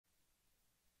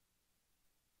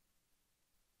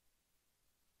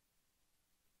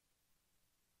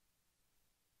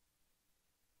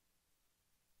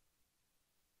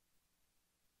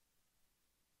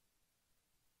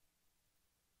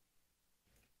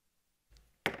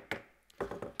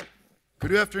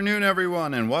Good afternoon,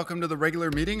 everyone, and welcome to the regular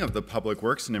meeting of the Public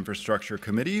Works and Infrastructure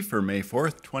Committee for May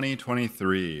 4th,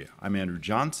 2023. I'm Andrew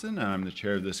Johnson, and I'm the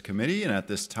chair of this committee, and at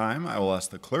this time, I will ask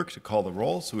the clerk to call the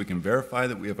roll so we can verify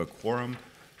that we have a quorum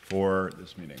for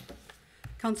this meeting.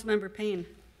 Councilmember Payne.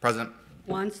 Present.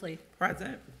 Wansley.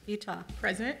 Present. Utah.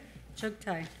 Present.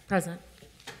 Chugtai. Present.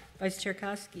 Vice Chair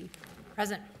Koski.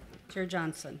 Present. Chair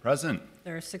Johnson. Present.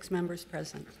 There are 6 members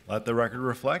present. Let the record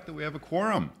reflect that we have a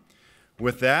quorum.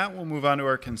 With that, we'll move on to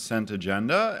our consent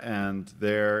agenda, and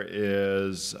there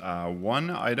is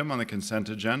one item on the consent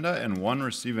agenda and one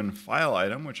receive and file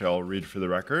item, which I'll read for the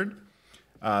record.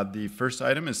 The first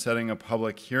item is setting a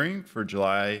public hearing for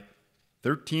July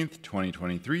 13th,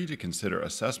 2023 to consider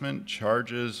assessment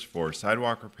charges for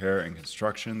sidewalk repair and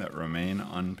construction that remain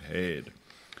unpaid.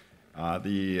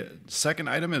 The second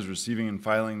item is receiving and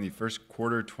filing the first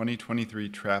quarter 2023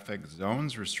 traffic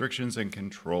zones, restrictions, and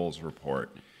controls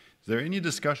report. Is there any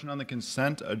discussion on the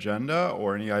consent agenda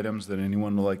or any items that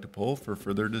anyone would like to pull for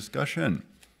further discussion?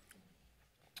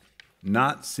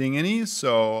 Not seeing any,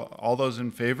 so all those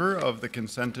in favor of the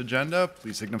consent agenda,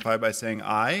 please signify by saying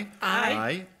aye. Aye.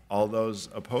 Aye. All those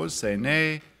opposed say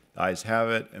nay. The ayes have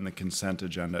it, and the consent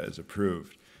agenda is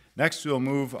approved. Next, we'll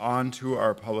move on to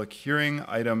our public hearing,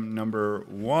 item number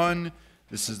 1.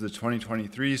 This is the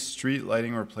 2023 Street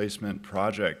Lighting Replacement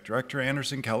Project. Director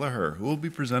Anderson Kelleher, who will be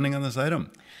presenting on this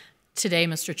item? Today,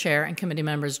 Mr. Chair and committee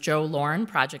members, Joe Lauren,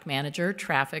 Project Manager,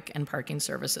 Traffic and Parking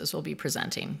Services, will be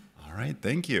presenting. All right,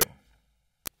 thank you.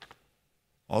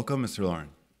 Welcome, Mr. Lauren.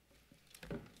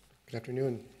 Good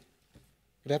afternoon.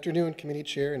 Good afternoon, Committee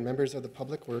Chair and members of the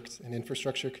Public Works and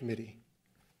Infrastructure Committee.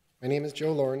 My name is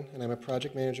Joe Lauren, and I'm a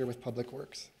Project Manager with Public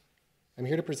Works. I'm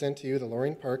here to present to you the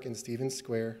Loring Park and Stevens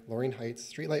Square, Loring Heights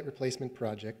Streetlight Replacement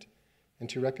Project, and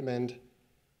to recommend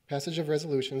passage of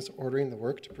resolutions ordering the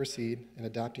work to proceed and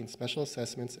adopting special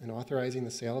assessments and authorizing the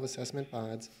sale of assessment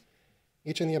bonds,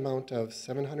 each in the amount of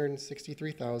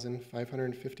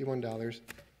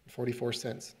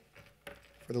 $763,551.44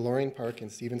 for the Loring Park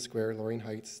and Stevens Square, Loring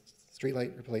Heights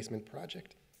Streetlight Replacement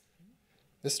Project.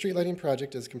 This street lighting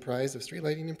project is comprised of street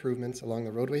lighting improvements along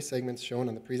the roadway segments shown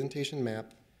on the presentation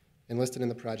map and listed in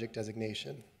the project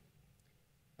designation.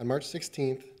 On March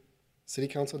 16th, City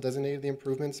Council designated the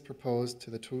improvements proposed to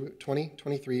the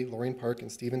 2023 Loring Park and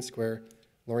Stevens Square,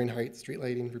 Loring Heights Street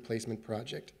Lighting Replacement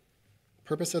Project. The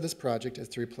purpose of this project is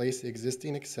to replace the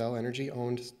existing Xcel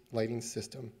Energy-owned lighting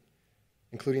system,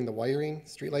 including the wiring,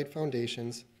 streetlight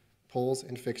foundations, poles,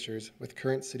 and fixtures with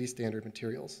current city standard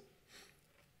materials.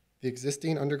 The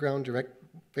existing underground direct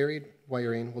buried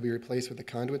wiring will be replaced with a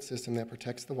conduit system that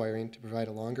protects the wiring to provide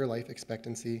a longer life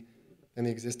expectancy than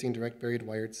the existing direct buried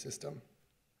wired system.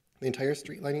 The entire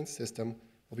street lighting system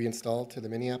will be installed to the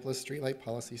Minneapolis Streetlight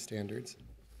Policy Standards.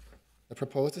 The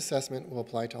proposed assessment will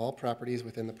apply to all properties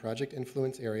within the project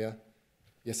influence area.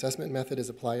 The assessment method is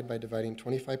applied by dividing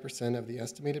 25% of the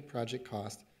estimated project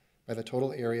cost by the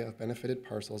total area of benefited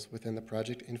parcels within the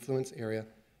project influence area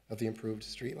of the improved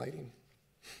street lighting.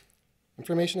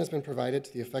 Information has been provided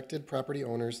to the affected property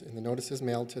owners in the notices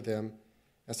mailed to them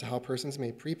as to how persons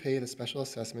may prepay the special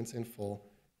assessments in full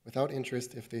without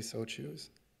interest if they so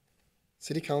choose.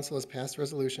 City Council has passed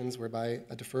resolutions whereby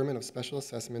a deferment of special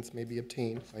assessments may be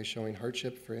obtained by showing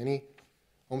hardship for any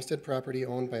homestead property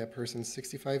owned by a person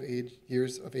 65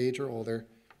 years of age or older,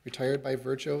 retired by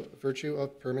virtue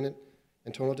of permanent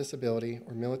and total disability,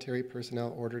 or military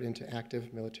personnel ordered into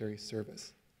active military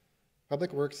service.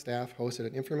 Public Works staff hosted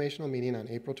an informational meeting on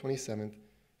April 27th,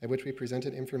 at which we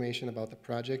presented information about the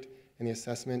project and the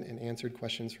assessment and answered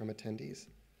questions from attendees.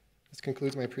 This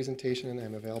concludes my presentation, and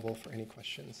I'm available for any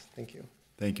questions. Thank you.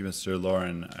 Thank you, Mr.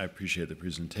 Lauren. I appreciate the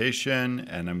presentation,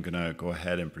 and I'm going to go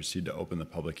ahead and proceed to open the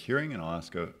public hearing, and I'll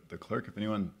ask the clerk if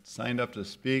anyone signed up to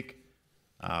speak.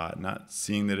 Not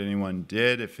seeing that anyone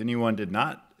did. If anyone did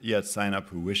not yet sign up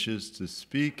who wishes to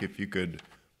speak, if you could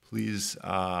please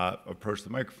approach the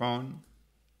microphone.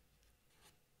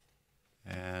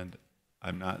 And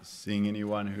I'm not seeing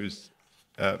anyone who's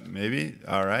maybe,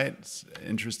 all right,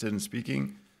 interested in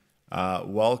speaking.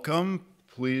 Welcome.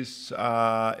 Please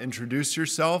introduce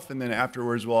yourself, and then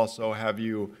afterwards we'll also have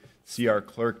you see our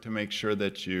clerk to make sure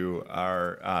that you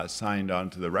are signed on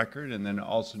to the record. And then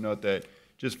also note that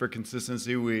just for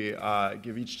consistency, we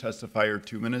give each testifier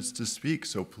 2 minutes to speak.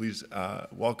 So please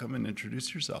welcome and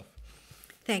introduce yourself.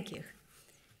 Thank you.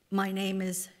 My name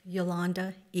is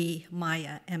Yolanda E.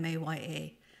 Maya,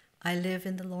 M-A-Y-A. I live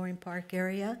in the Loring Park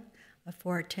area of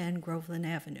 410 Groveland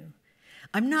Avenue.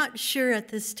 I'm not sure at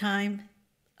this time,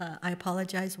 I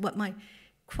apologize, what my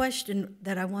question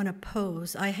that I want to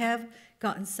pose. I have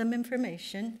gotten some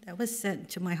information that was sent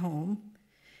to my home,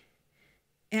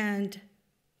 and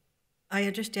I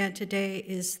understand today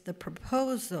is the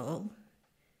proposal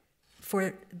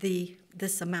for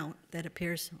this amount that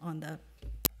appears on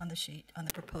the sheet, on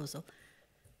the proposal.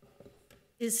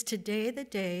 Is today the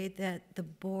day that the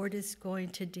board is going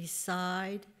to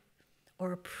decide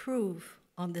or approve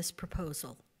on this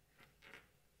proposal?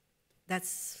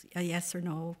 That's a yes or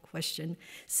no question.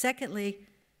 Secondly,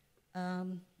 I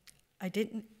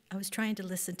was trying to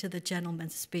listen to the gentleman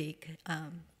speak,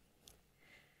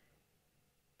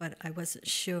 but I wasn't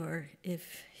sure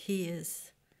if he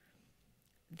is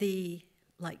the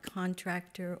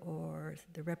contractor or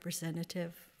the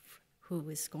representative who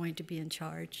is going to be in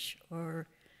charge or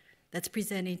that's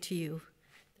presenting to you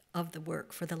of the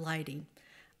work for the lighting.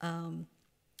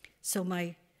 So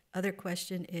my other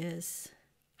question is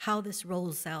how this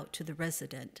rolls out to the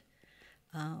resident,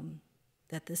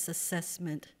 that this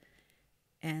assessment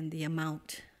and the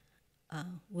amount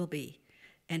will be,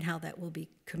 and how that will be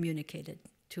communicated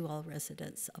to all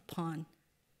residents upon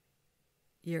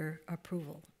your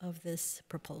approval of this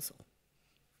proposal.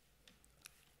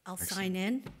 I'll sign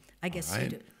in. I guess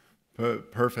you do.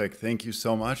 Perfect. Thank you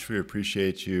so much. We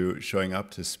appreciate you showing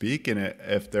up to speak. And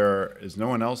if there is no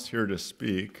one else here to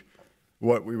speak,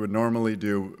 what we would normally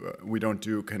do, we don't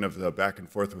do kind of the back and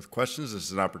forth with questions. This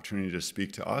is an opportunity to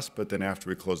speak to us, but then after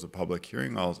we close the public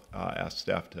hearing, I'll ask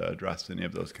staff to address any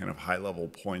of those kind of high-level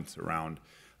points around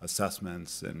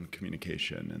assessments and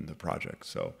communication in the project.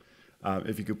 So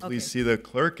if you could please see the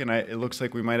clerk, and it looks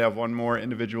like we might have one more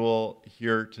individual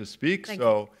here to speak.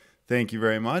 Thank you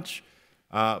very much.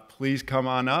 Please come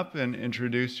on up and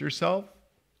introduce yourself.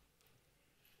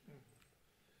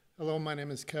 Hello, my name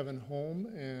is Kevin Holm,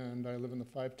 and I live in the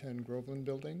 510 Groveland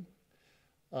building.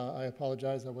 I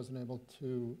apologize, I wasn't able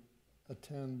to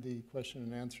attend the question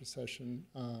and answer session.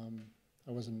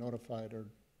 I wasn't notified or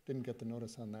didn't get the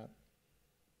notice on that.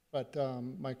 But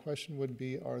my question would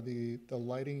be, are the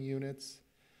lighting units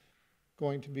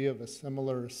going to be of a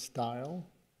similar style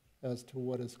as to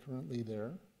what is currently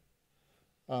there?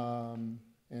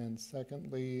 And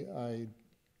secondly, I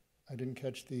didn't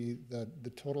catch the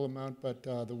total amount, but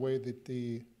the way that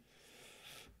the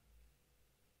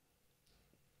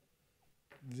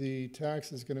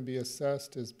tax is going to be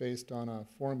assessed is based on a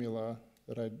formula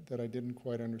that I didn't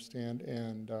quite understand,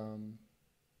 and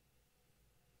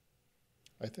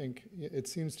I think it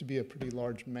seems to be a pretty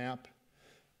large map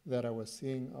that I was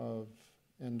seeing of,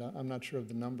 and I'm not sure of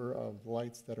the number of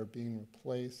lights that are being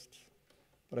replaced,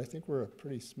 but I think we're a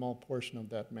pretty small portion of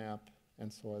that map.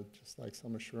 And so I'd just like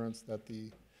some assurance that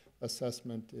the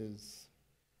assessment is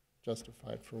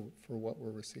justified for what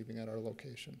we're receiving at our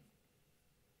location.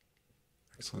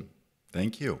 Excellent.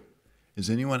 Thank you. Is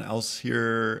anyone else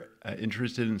here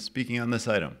interested in speaking on this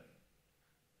item?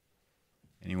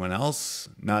 Anyone else?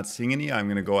 Not seeing any. I'm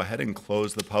going to go ahead and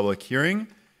close the public hearing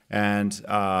and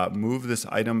move this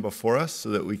item before us so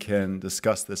that we can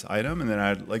discuss this item. And then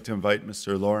I'd like to invite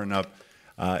Mr. Lauren up.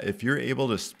 If you're able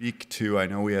to speak to, I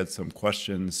know we had some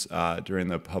questions during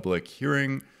the public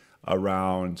hearing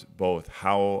around both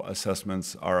how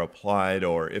assessments are applied,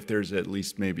 or if there's at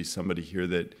least maybe somebody here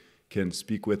that can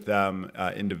speak with them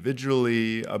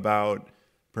individually about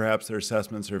perhaps their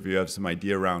assessments, or if you have some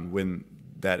idea around when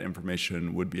that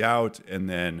information would be out. And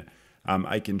then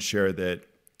I can share that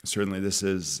certainly this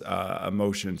is a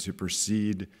motion to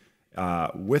proceed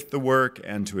with the work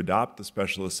and to adopt the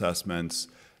special assessments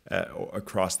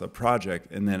across the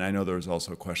project. And then I know there was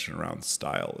also a question around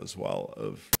style as well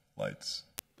of lights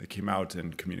that came out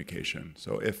in communication.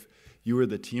 So if you or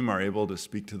the team are able to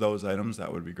speak to those items,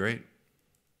 that would be great.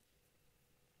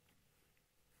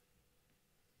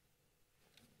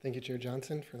 Thank you, Chair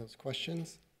Johnson, for those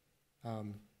questions. So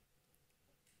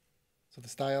the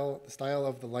style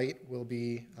of the light will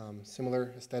be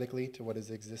similar aesthetically to what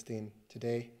is existing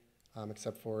today,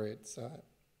 except for it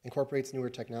incorporates newer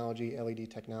technology, LED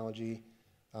technology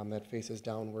that faces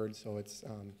downward, so it's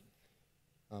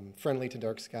friendly to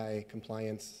dark sky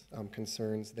compliance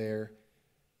concerns there.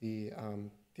 The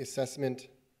assessment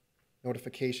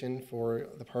notification for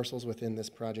the parcels within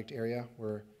this project area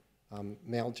were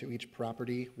mailed to each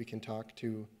property. We can talk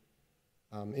to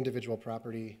individual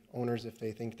property owners if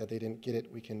they think that they didn't get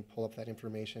it. We can pull up that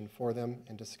information for them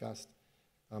and discuss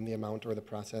the amount or the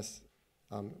process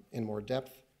in more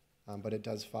depth, but it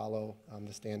does follow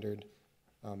the standard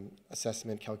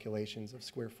assessment calculations of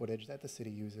square footage that the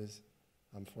city uses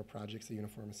for projects, the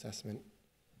uniform assessment.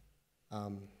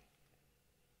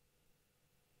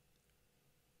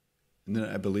 And then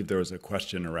I believe there was a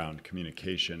question around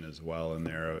communication as well in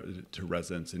there to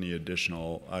residents, any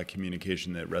additional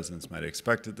communication that residents might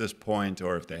expect at this point,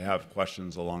 or if they have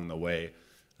questions along the way,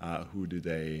 who do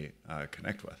they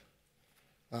connect with?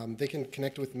 They can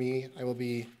connect with me. I will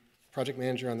be project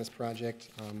manager on this project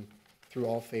through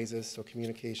all phases, so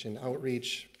communication,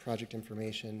 outreach, project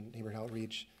information, neighborhood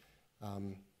outreach,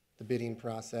 the bidding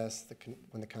process,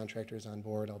 when the contractor is on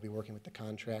board, I'll be working with the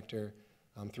contractor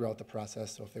throughout the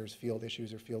process. So if there's field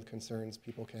issues or field concerns,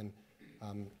 people can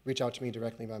reach out to me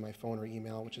directly by my phone or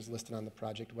email, which is listed on the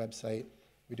project website.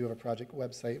 We do have a project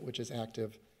website which is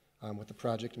active with the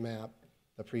project map,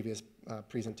 the previous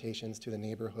presentations to the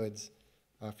neighborhoods,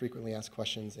 frequently asked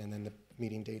questions, and then the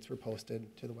meeting dates were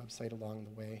posted to the website along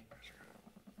the way.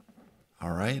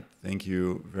 All right, thank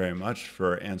you very much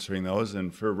for answering those.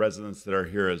 And for residents that are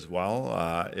here as well,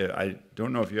 I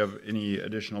don't know if you have any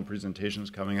additional presentations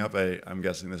coming up. I'm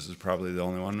guessing this is probably the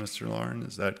only one, Mr. Lauren,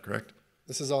 is that correct?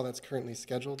 This is all that's currently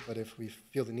scheduled, but if we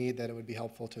feel the need that it would be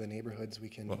helpful to the neighborhoods, we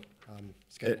can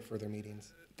schedule further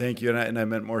meetings. Thank you, and I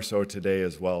meant more so today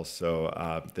as well, so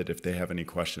that if they have any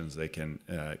questions, they can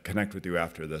connect with you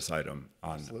after this item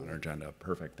on our agenda.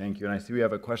 Perfect, thank you. And I see we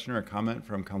have a question or a comment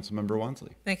from Councilmember Wansley.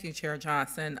 Thank you, Chair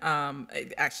Johnson.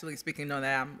 Actually, speaking on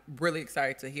that, I'm really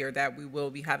excited to hear that we will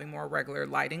be having more regular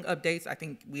lighting updates. I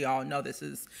think we all know this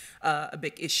is a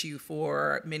big issue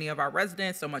for many of our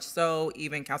residents, so much so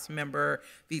even Councilmember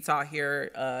Vital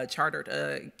here chartered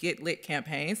a Get Lit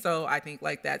campaign. So I think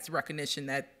that's recognition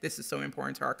that this is so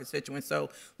important to our constituents. So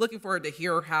looking forward to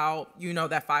hear how,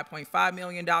 that $5.5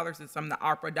 million and some of the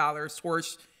ARPA dollars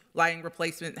towards lighting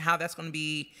replacement, how that's going to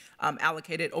be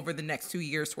allocated over the next 2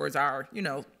 years towards our,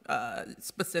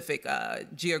 specific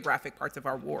geographic parts of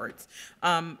our wards.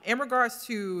 In regards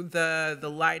to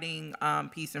the lighting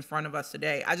piece in front of us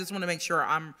today, I just want to make sure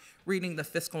I'm reading the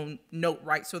fiscal note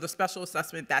right. So the special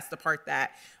assessment, that's the part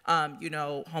that,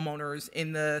 homeowners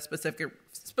in the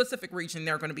specific region,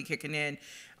 they're going to be kicking in.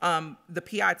 The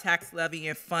PI tax levy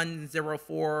and Fund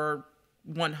 04-100,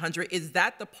 is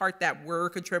that the part that we're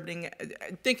contributing,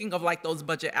 thinking of those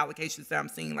budget allocations that I'm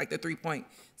seeing, the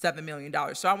 $3.7 million.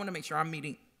 So I want to make sure I'm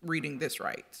reading this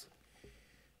right.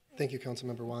 Thank you,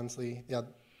 Councilmember Wansley. Yeah,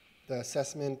 the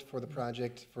assessment for the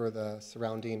project for the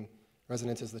surrounding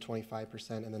residents is the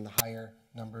 25%, and then the higher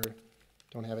number,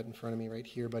 don't have it in front of me right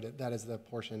here, but that is the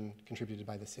portion contributed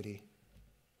by the city.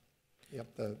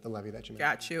 Yep, the levy that you mentioned.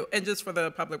 Got you. And just for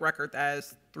the public record, that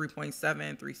is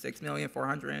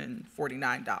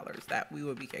 $3.736,449 that we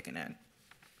will be kicking in.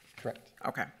 Correct.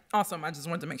 Okay, awesome. I just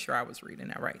wanted to make sure I was reading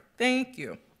that right. Thank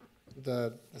you.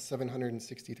 The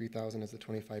 763,000 is the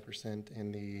 25%,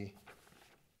 and the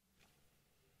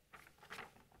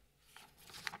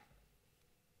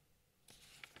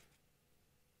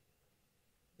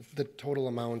total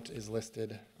amount is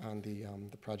listed on the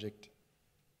project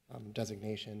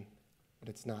designation, but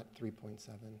it's not 3.7.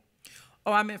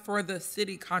 Oh, I meant for the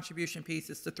city contribution piece,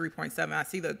 it's the 3.7. I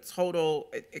see the total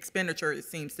expenditure, it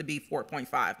seems to be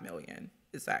 4.5 million.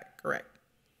 Is that correct?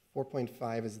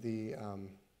 4.5 is the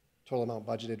total amount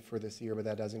budgeted for this year, but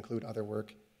that does include other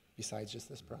work besides just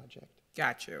this project.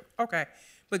 Got you. Okay.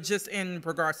 But just in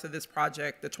regards to this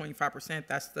project, the 25%,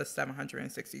 that's the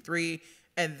 763.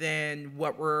 And then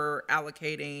what we're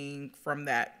allocating from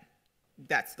that,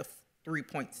 that's the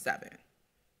 3.7.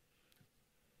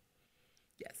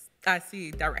 Yes. I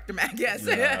see Director Mack. Yes.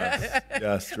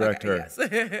 Yes, Director.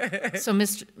 Okay, yes. So,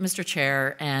 Mr.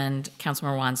 Chair and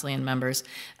Councilmember Wansley and members,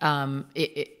 I'm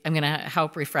going to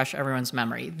help refresh everyone's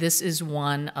memory. This is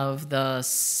one of the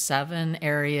 7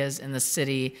 areas in the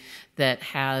city that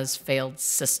has failed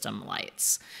system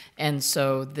lights. And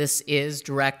so this is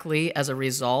directly as a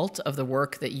result of the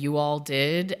work that you all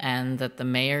did and that the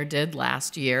mayor did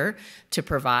last year to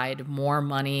provide more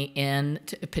money in,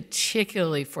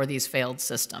 particularly for these failed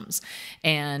systems.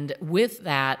 And with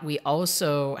that, we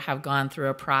also have gone through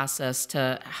a process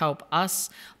to help us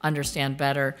understand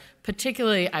better.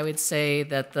 Particularly, I would say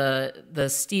that the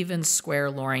Stevens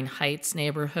Square, Loring Heights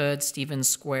neighborhood, Stevens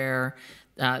Square,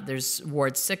 there's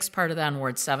Ward 6 part of that and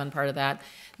Ward 7 part of that.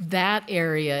 That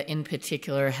area in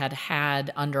particular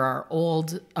had under our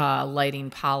old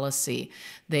lighting policy,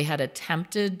 they had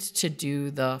attempted to do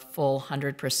the full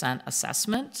 100%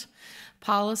 assessment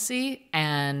policy,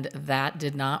 and that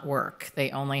did not work.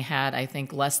 They only had, I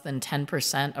think, less than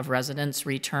 10% of residents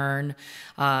return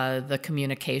the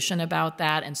communication about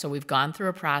that. And so we've gone through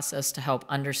a process to help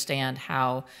understand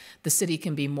how the city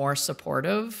can be more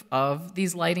supportive of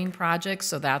these lighting projects.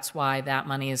 So that's why that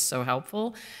money is so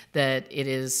helpful, that it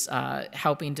is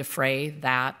helping defray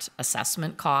that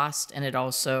assessment cost, and it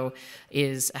also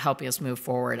is helping us move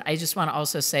forward. I just want to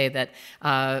also say that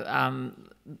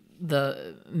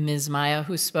the Ms. Maya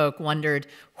who spoke wondered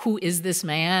who is this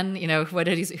man? You know,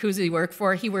 who's he work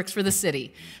for? He works for the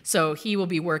city. So he will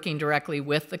be working directly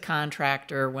with the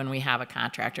contractor when we have a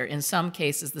contractor. In some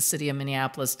cases, the city of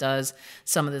Minneapolis does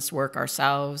some of this work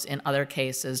ourselves. In other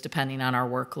cases, depending on our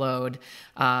workload,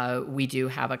 we do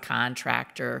have a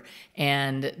contractor.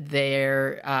 And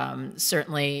there,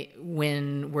 certainly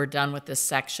when we're done with this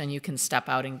section, you can step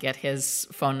out and get his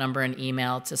phone number and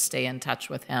email to stay in touch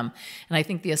with him. And I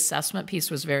think the assessment piece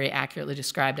was very accurately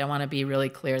described. I want to be really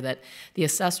clear that the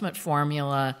assessment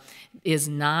formula is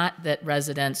not that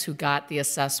residents who got the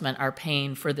assessment are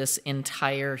paying for this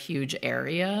entire huge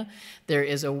area. There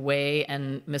is a way,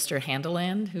 and Mr.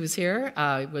 Handeland, who's here,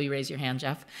 will you raise your hand,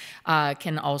 Jeff,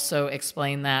 can also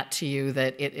explain that to you,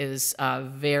 that it is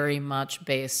very much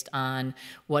based on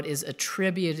what is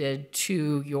attributed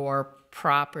to your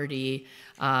property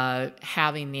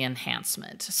having the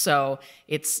enhancement. So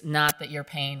it's not that you're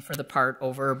paying for the part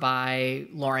over by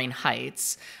Loring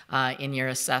Heights in your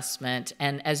assessment.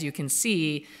 And as you can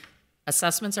see,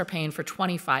 assessments are paying for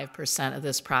 25% of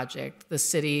this project. The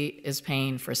city is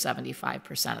paying for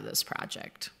 75% of this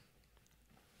project.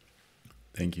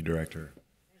 Thank you, Director.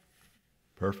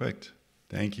 Perfect.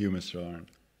 Thank you, Mr. Loring.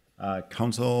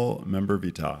 Council Member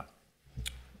Vita.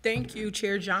 Thank you,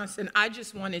 Chair Johnson. I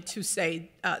just wanted to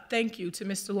say thank you to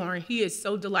Mr. Loring. He is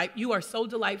so you are so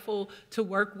delightful to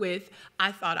work with.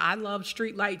 I thought I loved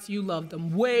streetlights. You love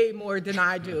them way more than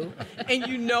I do. And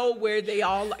you know where they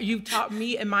all, you've taught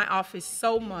me and my office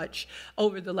so much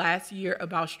over the last year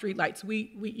about streetlights.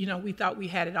 We thought we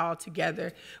had it all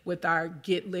together with our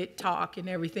Get Lit talk and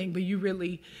everything, but you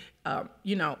really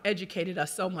educated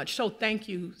us so much. So thank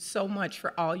you so much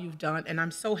for all you've done. And I'm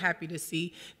so happy to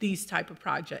see these type of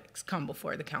projects come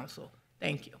before the council.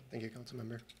 Thank you. Thank you,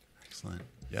 Councilmember. Excellent.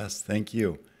 Yes, thank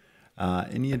you.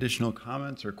 Any additional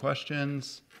comments or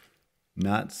questions?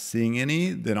 Not seeing any,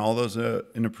 then all those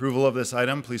in approval of this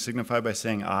item, please signify by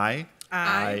saying aye.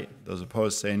 Aye. Those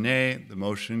opposed say nay. The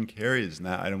motion carries, and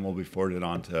that item will be forwarded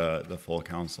on to the full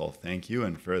council. Thank you.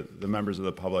 And for the members of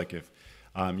the public, if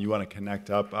you want to connect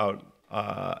up out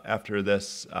after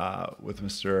this with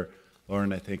Mr.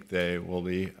 Loring, I think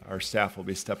our staff will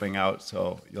be stepping out,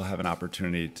 so you'll have an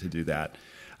opportunity to do that.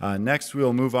 Next,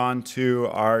 we'll move on to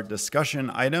our discussion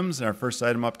items. And our first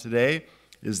item up today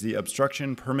is the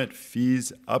obstruction permit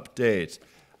fees update.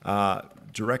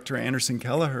 Director Anderson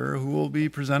Kelleher, who will be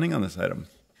presenting on this item.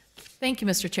 Thank you,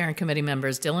 Mr. Chair and committee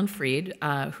members. Dylan Freed,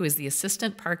 who is the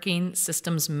Assistant Parking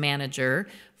Systems Manager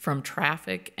from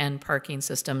Traffic and Parking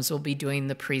Systems, will be doing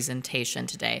the presentation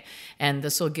today. And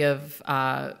this will give,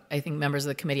 I think, members of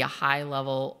the committee a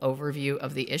high-level overview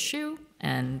of the issue,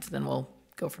 and then we'll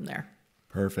go from there.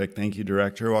 Perfect. Thank you,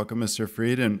 Director. Welcome, Mr.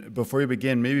 Freed. And before we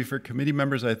begin, maybe for committee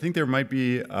members, I think there might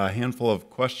be a handful of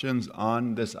questions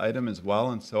on this item as well.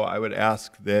 And so I would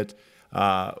ask that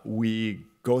we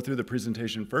go through the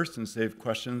presentation first and save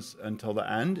questions until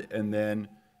the end, and then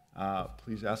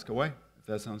please ask away, if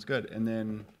that sounds good. And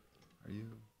then, are you?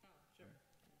 Sure.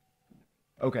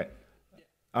 Okay.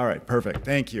 All right, perfect.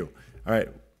 Thank you. All right,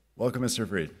 welcome, Mr.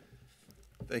 Freed.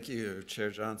 Thank you,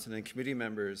 Chair Johnson and committee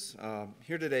members.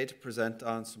 Here today to present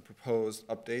on some proposed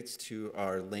updates to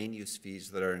our lane use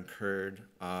fees that are incurred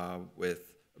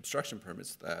with obstruction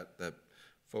permits that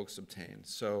folks obtain.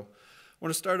 So I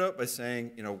want to start out by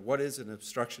saying, what is an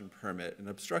obstruction permit? An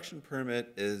obstruction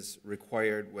permit is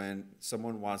required when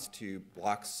someone wants to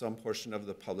block some portion of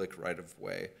the public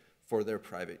right-of-way for their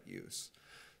private use.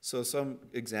 So some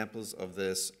examples of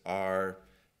this are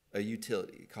a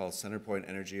utility called CenterPoint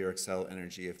Energy or Xcel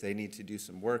Energy. If they need to do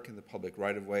some work in the public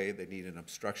right-of-way, they need an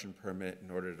obstruction permit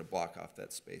in order to block off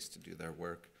that space to do their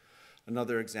work.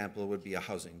 Another example would be a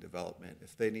housing development.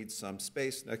 If they need some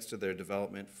space next to their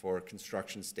development for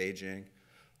construction staging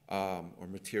or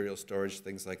material storage,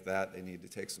 things like that, they need to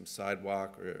take some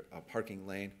sidewalk or a parking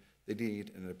lane, they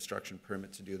need an obstruction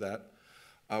permit to do that.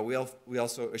 We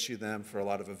also issue them for a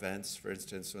lot of events. For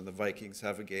instance, when the Vikings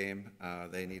have a game,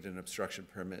 they need an obstruction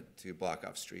permit to block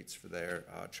off streets for their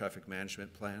traffic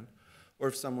management plan. Or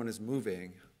if someone is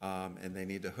moving and they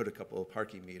need to hood a couple of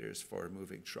parking meters for a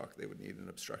moving truck, they would need an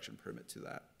obstruction permit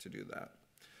to do that.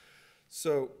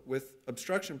 So with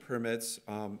obstruction permits,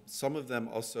 some of them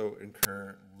also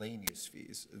incur lane use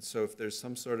fees. And so if there's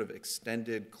some sort of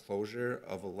extended closure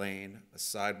of a lane, a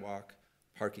sidewalk,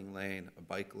 parking lane, a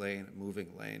bike lane, a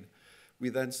moving lane, we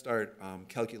then start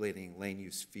calculating lane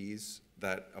use fees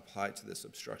that apply to this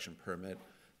obstruction permit.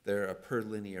 They're a per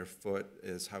linear foot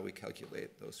is how we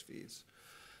calculate those fees.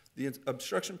 The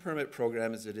obstruction permit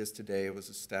program as it is today was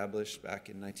established back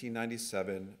in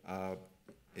 1997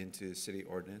 into city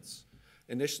ordinance.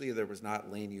 Initially, there was not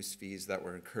lane use fees that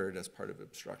were incurred as part of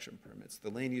obstruction permits. The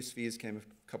lane use fees came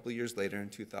a couple of years later in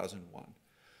 2001.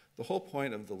 The whole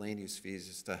point of the lane use fees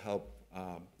is to help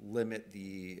limit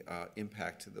the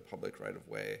impact to the public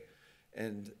right-of-way,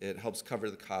 and it helps cover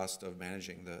the cost of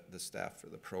managing the staff for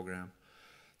the program.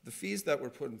 The fees that were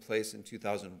put in place in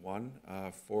 2001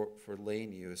 for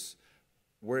lane use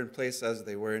were in place as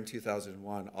they were in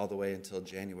 2001 all the way until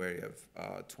January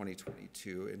of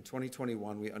 2022. In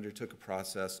 2021, we undertook a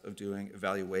process of doing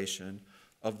evaluation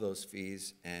of those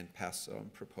fees and passed some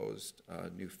proposed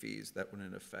new fees that went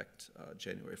into effect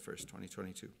January 1st,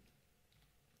 2022.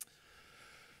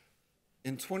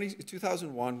 In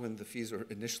 2001, when the fees were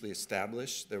initially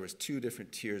established, there was two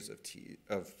different tiers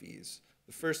of fees.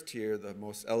 The first tier, the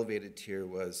most elevated tier,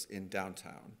 was in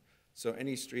downtown. So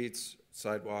any streets,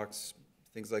 sidewalks,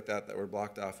 things like that that were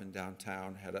blocked off in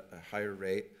downtown had a higher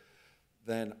rate.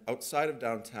 Then outside of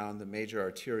downtown, the major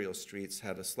arterial streets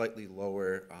had a slightly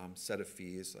lower set of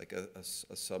fees, like a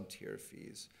sub-tier of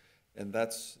fees. And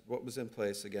that's what was in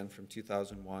place, again, from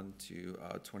 2001 to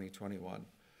 2021.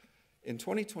 In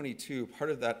 2022, part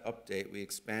of that update, we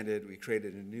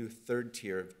created a new third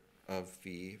tier of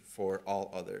fee for all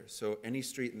other. So any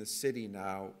street in the city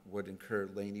now would incur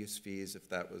lane use fees if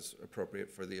that was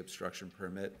appropriate for the obstruction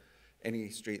permit. Any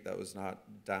street that was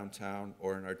not downtown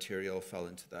or an arterial fell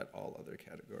into that all other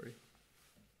category.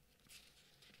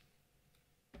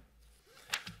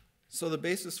 So the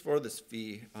basis for this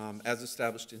fee, as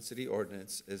established in city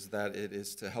ordinance, is that it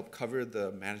is to help cover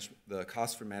the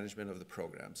cost for management of the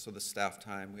program. So the staff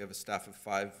time, we have a staff of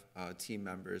 5 team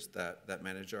members that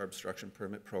manage our obstruction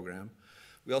permit program.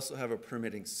 We also have a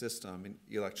permitting system, an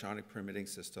electronic permitting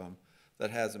system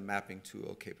that has a mapping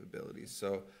tool capability.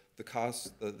 So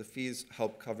the fees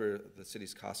help cover the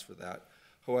city's costs for that.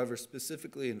 However,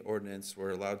 specifically in ordinance,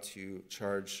 we're allowed to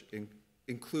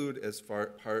include as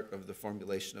part of the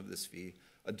formulation of this fee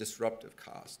a disruptive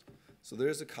cost. So there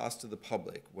is a cost to the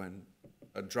public when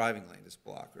a driving lane is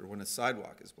blocked or when a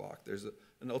sidewalk is blocked. There's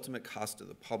an ultimate cost to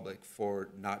the public for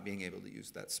not being able to use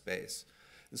that space.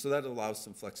 And so that allows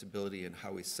some flexibility in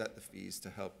how we set the fees to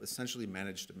help essentially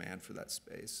manage demand for that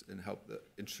space and help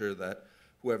ensure that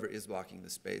whoever is blocking the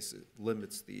space, it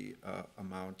limits the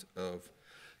amount of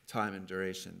time and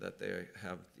duration that they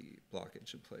have the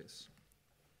blockage in place.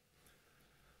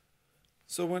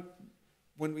 So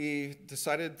when we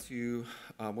decided to,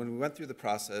 when we went through the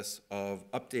process of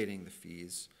updating the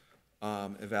fees,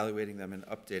 evaluating them and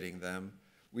updating them,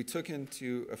 we took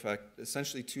into effect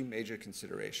essentially 2 major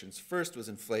considerations. First was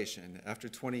inflation. After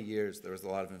 20 years, there was a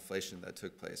lot of inflation that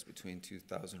took place between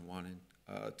 2001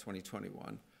 and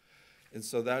 2021. And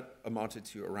so that amounted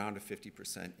to around a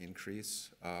 50% increase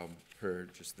per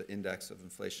just the index of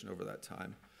inflation over that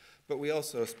time. But we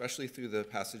also, especially through the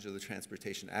passage of the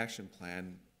Transportation Action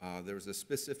Plan, there was a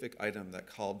specific item that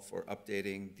called for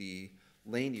updating the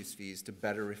lane use fees to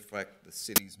better reflect the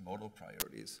city's modal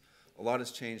priorities. A lot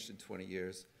has changed in 20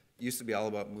 years. It used to be all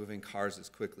about moving cars as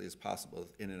quickly as possible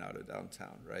in and out of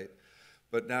downtown, right?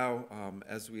 But now,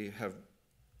 as we have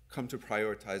come to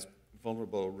prioritize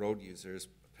vulnerable road users,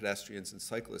 pedestrians and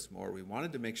cyclists more, we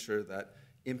wanted to make sure that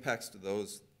impacts to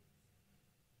those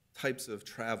types of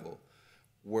travel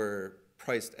were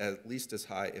priced at least as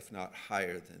high, if not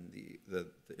higher, than the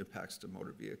impacts to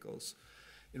motor vehicles.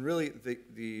 And really,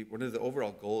 one of the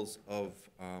overall goals of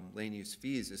lane use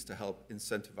fees is to help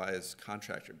incentivize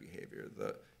contractor behavior.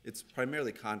 It's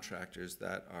primarily contractors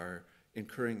that are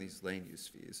incurring these lane use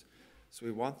fees. So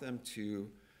we want them to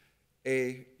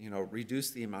reduce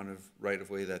the amount of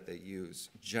right-of-way that they use,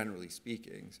 generally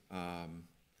speaking.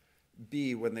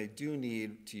 B, when they do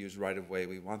need to use right-of-way,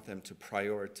 we want them to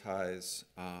prioritize,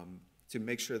 to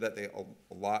make sure that they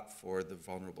allot for the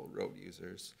vulnerable road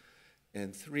users.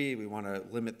 And 3, we want to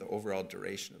limit the overall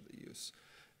duration of the use.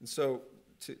 And so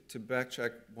to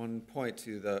backtrack one point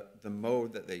to the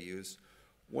mode that they use,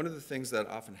 one of the things that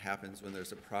often happens when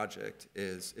there's a project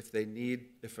is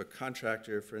if a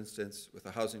contractor, for instance, with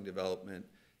a housing development,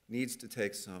 needs to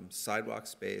take some sidewalk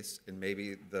space and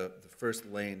maybe the first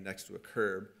lane next to a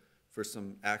curb for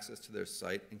some access to their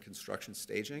site and construction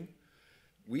staging,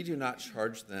 we do not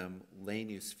charge them lane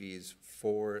use fees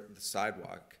for the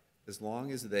sidewalk as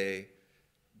long as they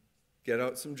get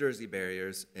out some Jersey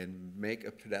barriers and make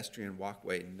a pedestrian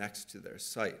walkway next to their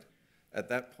site. At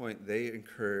that point, they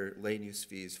incur lane use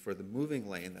fees for the moving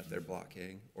lane that they're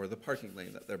blocking or the parking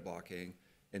lane that they're blocking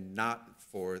and not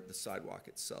for the sidewalk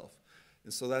itself.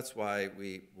 And so that's why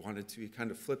we wanted to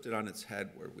kind of flipped it on its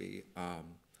head where we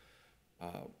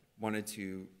wanted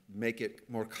to make it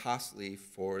more costly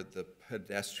for the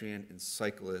pedestrian and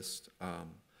cyclist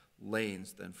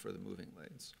lanes than for the moving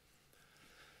lanes.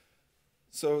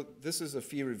 So this is a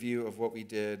fee review of what we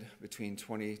did between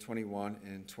 2021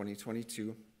 and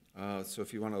 2022. So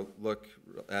if you want to look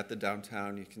at the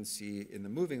downtown, you can see in the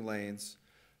moving lanes,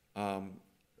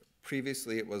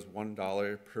 previously it was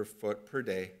 $1 per foot per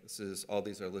day. All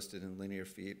these are listed in linear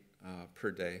feet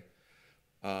per day.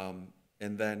 And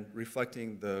then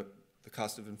reflecting the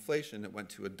cost of inflation, it went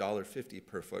to $1.50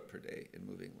 per foot per day in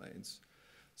moving lanes.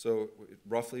 So it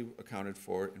roughly accounted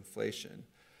for inflation.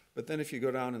 But then if you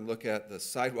go down and look at the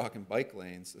sidewalk and bike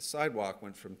lanes, the sidewalk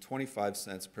went from 25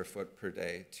 cents per foot per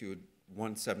day to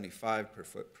 175 per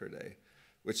foot per day,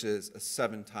 which is a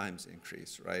 7 times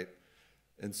increase, right?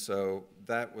 And so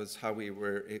that was how we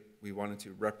wanted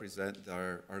to represent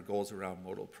our goals around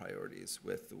modal priorities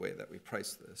with the way that we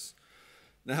priced this.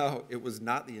 Now, it was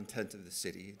not the intent of the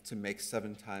city to make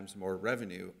 7 times more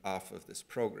revenue off of this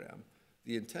program.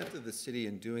 The intent of the city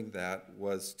in doing that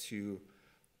was to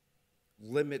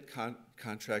limit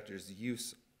contractors'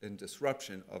 use and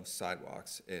disruption of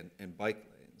sidewalks and bike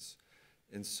lanes.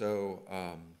 And so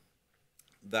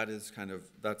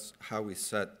that's how we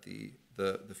set the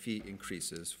fee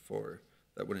increases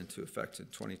that went into effect in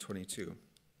 2022.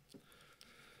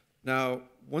 Now,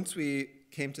 once we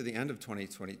came to the end of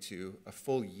 2022, a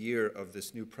full year of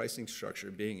this new pricing structure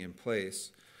being in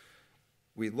place,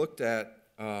 we looked at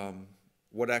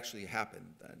what actually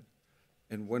happened then.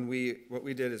 And what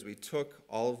we did is we took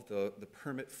all of the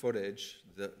permit footage,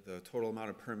 the total amount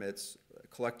of permits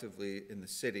collectively in the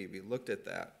city, we looked at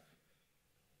that,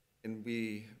 and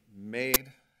we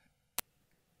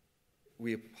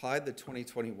applied the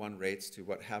 2021 rates to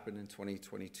what happened in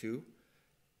 2022,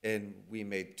 and we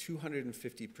made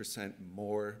 250%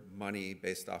 more money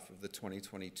based off of the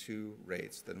 2022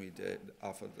 rates than we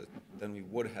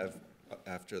would have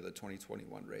after the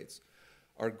 2021 rates.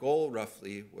 Our goal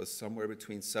roughly was somewhere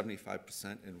between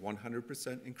 75% and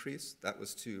 100% increase. That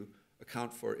was to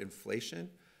account for inflation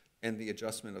and the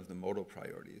adjustment of the modal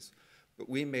priorities. But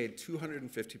we made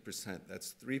 250%.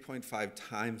 That's 3.5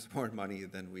 times more money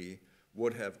than we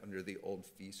would have under the old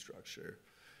fee structure.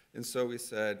 And so we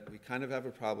said, we kind of have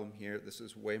a problem here. This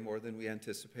is way more than we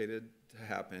anticipated to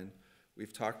happen.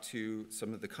 We've talked to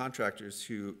some of the contractors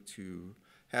who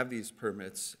have these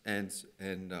permits, and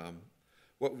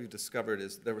what we've discovered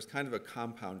is there was kind of a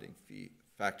compounding fee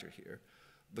factor here.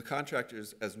 The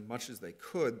contractors, as much as they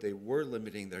could, they were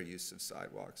limiting their use of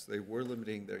sidewalks. They were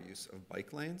limiting their use of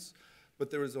bike lanes, but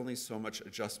there was only so much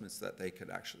adjustments that they could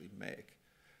actually make.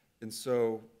 And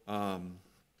so,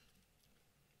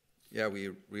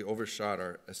 we overshot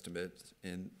our estimate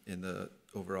in the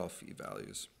overall fee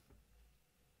values.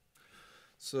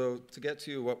 So to get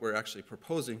to what we're actually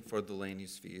proposing for the lane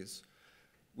use fees,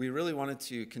 we really wanted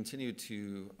to continue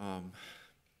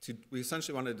we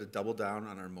essentially wanted to double down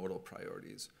on our modal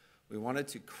priorities. We wanted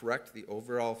to correct the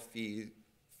overall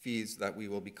fees that we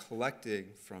will be collecting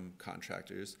from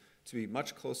contractors to be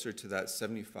much closer to that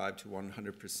 75 to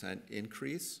 100%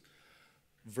 increase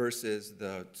versus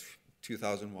the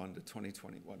 2001 to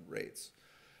 2021 rates.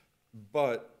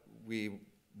 But we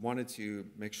wanted to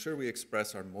make sure we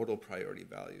express our modal priority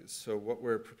values. So what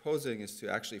we're proposing is to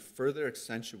actually further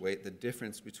accentuate the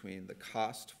difference between the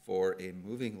cost for a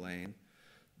moving lane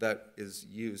that is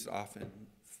used often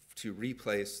to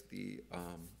replace the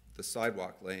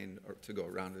sidewalk lane or to go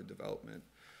around a development.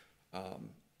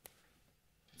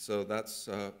 So that's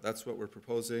what we're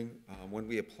proposing. When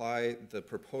we apply the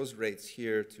proposed rates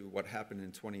here to what happened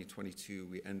in 2022,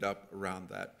 we end up around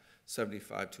that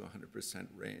 75 to 100%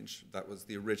 range. That was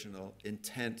the original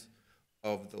intent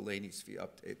of the lane use fee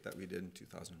update that we did in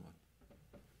 2001.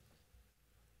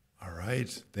 All right,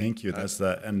 thank you. That's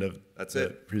the end of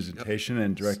the presentation. Yep.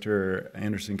 And Director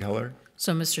Anderson Keller.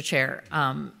 So, Mr. Chair,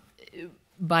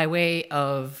 by way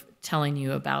of telling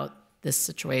you about this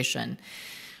situation,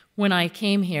 when I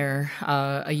came here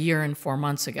a year and 4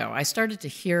 months ago, I started to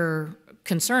hear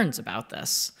concerns about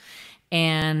this.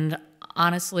 And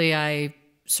honestly, I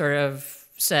sort of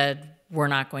said, we're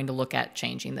not going to look at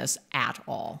changing this at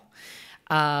all.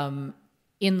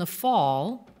 In the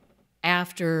fall,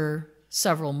 after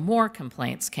several more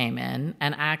complaints came in,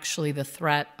 and actually the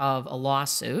threat of a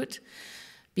lawsuit,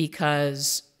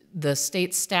 because the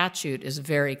state statute is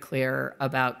very clear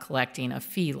about collecting a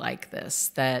fee like this,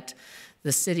 that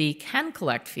the city can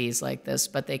collect fees like this,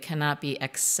 but they cannot be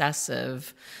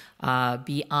excessive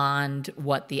beyond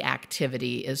what the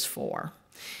activity is for.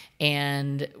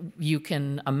 And you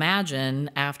can imagine,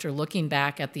 after looking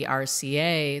back at the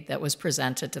RCA that was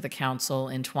presented to the council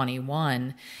in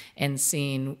 21 and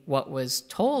seeing what was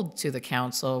told to the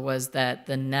council was that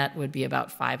the net would be about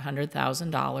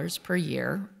 $500,000 per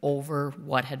year over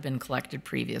what had been collected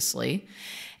previously.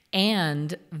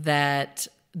 and that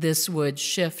this would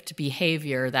shift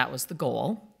behavior. That was the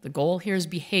goal. The goal here is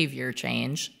behavior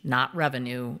change, not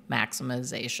revenue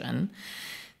maximization.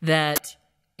 That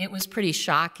it was pretty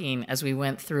shocking as we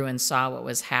went through and saw what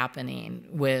was happening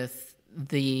with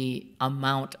the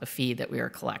amount of fee that we were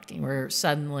collecting. We're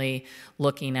suddenly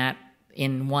looking at,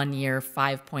 in 1 year,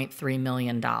 $5.3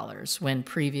 million, when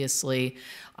previously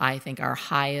I think our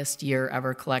highest year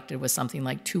ever collected was something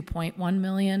like 2.1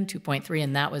 million, 2.3,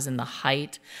 and that was in the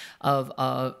height of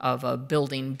a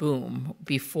building boom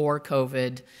before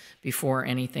COVID, before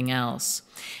anything else.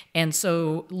 And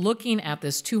so looking at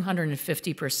this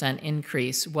 250%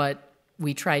 increase, what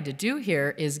we tried to do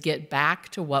here is get back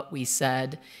to what we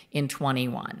said in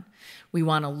 21. We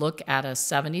want to look at a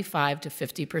 75 to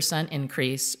 50%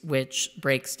 increase, which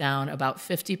breaks down about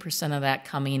 50% of that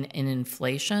coming in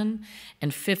inflation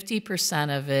and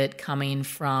 50% of it coming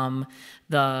from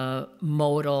the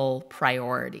modal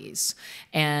priorities.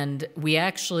 And we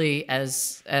actually,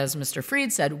 as Mr.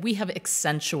 Freed said, we have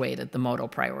accentuated the modal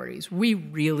priorities. We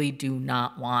really do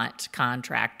not want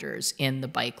contractors in the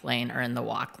bike lane or in the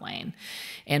walk lane.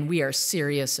 And we are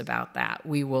serious about that.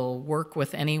 We will work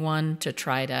with anyone to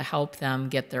try to help them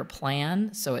get their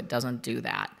plan so it doesn't do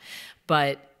that.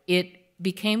 But it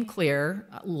became clear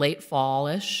late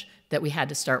fall-ish that we had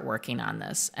to start working on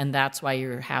this. And that's why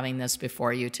you're having this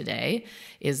before you today,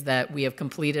 is that we have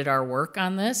completed our work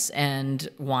on this and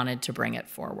wanted to bring it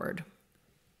forward.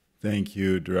 Thank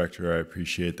you, Director. I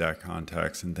appreciate that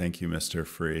context, and thank you, Mr.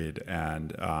 Freed.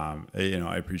 And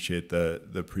I appreciate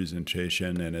the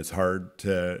presentation. And it's hard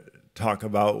to talk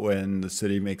about when the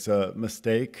city makes a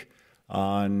mistake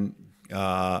on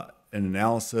an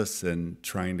analysis and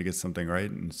trying to get something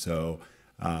right. And so,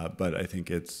 but I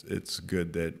think it's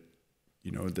good that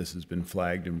this has been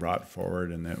flagged and brought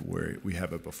forward, and that we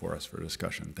have it before us for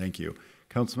discussion. Thank you,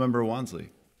 Councilmember Wansley.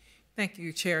 Thank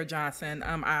you, Chair Johnson.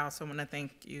 I also want to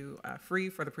thank you,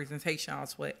 Freed, for the presentation.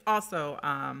 Also,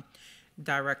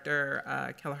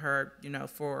 Director Kelleher,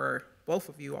 for both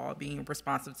of you all being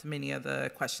responsive to many of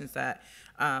the questions that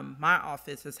my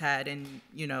office has had, and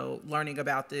learning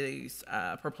about these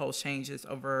proposed changes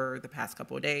over the past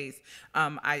couple of days.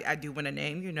 I do want to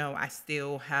name, I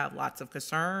still have lots of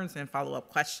concerns and follow-up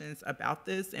questions about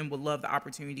this, and would love the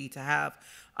opportunity to have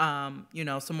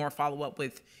some more follow-up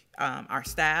with our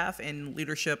staff and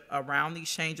leadership around these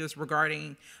changes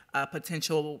regarding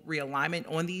potential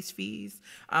realignment on these fees.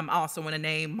 I also want to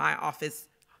name my office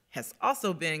has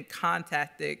also been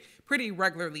contacted pretty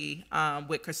regularly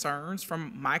with concerns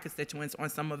from my constituents on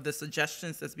some of the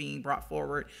suggestions that's being brought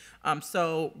forward.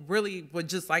 So really would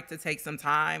just like to take some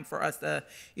time for us to,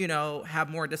 have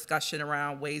more discussion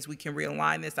around ways we can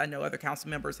realign this. I know other council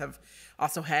members have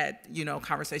also had,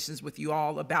 conversations with you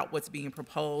all about what's being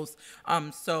proposed.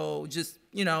 So just,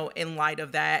 in light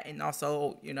of that, and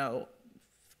also,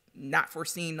 not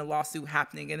foreseeing the lawsuit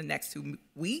happening in the next 2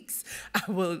 weeks, I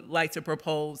would like to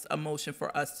propose a motion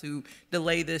for us to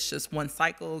delay this just one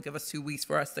cycle, give us 2 weeks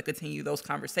for us to continue those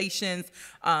conversations,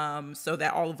 so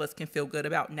that all of us can feel good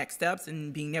about next steps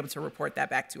and being able to report that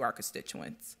back to our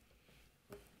constituents.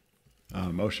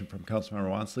 Motion from Councilmember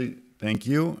Wansley. Thank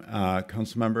you.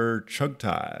 Councilmember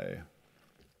Chugtai.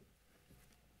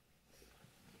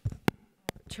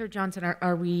 Chair Johnson,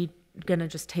 are we going to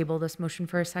just table this motion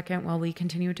for a second while we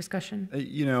continue discussion?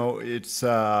 It's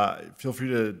feel free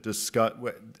to discuss.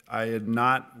 I had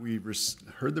not. We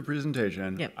heard the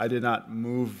presentation. Yep. I did not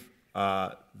move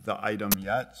the item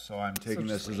yet, so I'm taking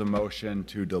this as a motion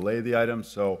to delay the item.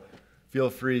 So feel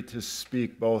free to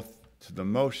speak both to the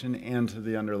motion and to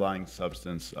the underlying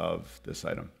substance of this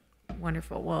item.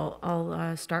 Wonderful. Well,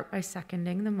 I'll start by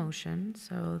seconding the motion,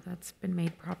 so that's been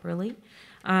made properly.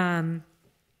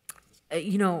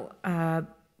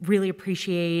 Really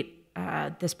appreciate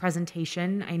this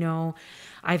presentation. I know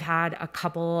I've had a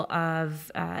couple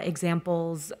of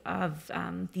examples of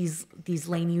these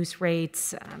lane use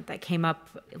rates that came up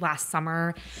last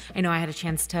summer. I know I had a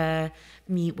chance to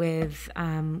meet with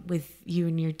you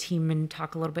and your team and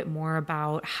talk a little bit more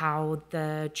about how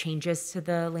the changes to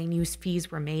the lane use fees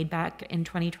were made back in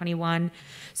 2021.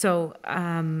 So,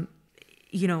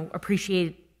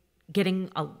 appreciate getting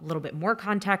a little bit more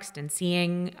context and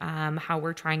seeing how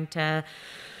we're trying to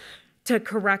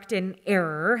correct an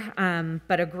error,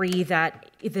 but agree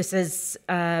that this is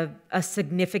a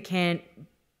significant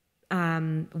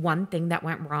one thing that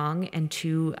went wrong, and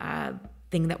two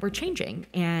thing that we're changing.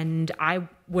 And I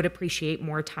would appreciate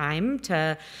more time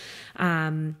to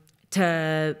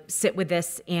to sit with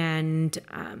this and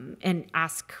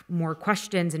ask more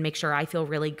questions and make sure I feel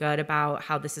really good about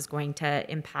how this is going to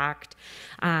impact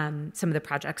some of the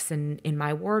projects in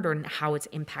my ward, or how it's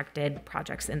impacted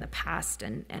projects in the past,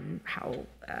 and how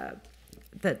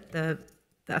the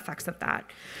effects of that.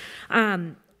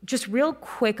 Just real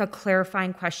quick, a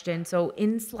clarifying question. So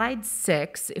in slide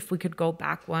 6, if we could go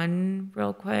back one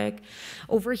real quick,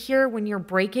 over here, when you're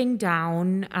breaking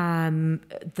down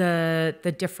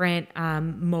the different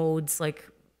modes, like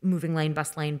moving lane,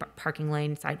 bus lane, parking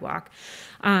lane, sidewalk,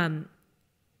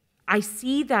 I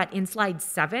see that in slide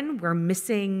 7, we're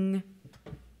missing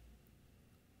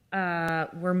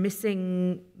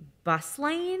bus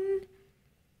lane.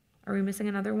 Are we missing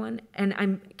another one?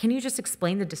 And can you just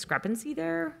explain the discrepancy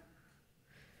there?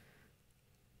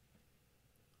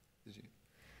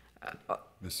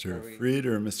 Mr. Freed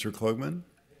or Mr. Klugman?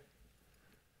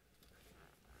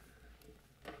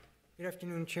 Good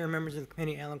afternoon, Chair, members of the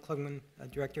committee. Alan Klugman,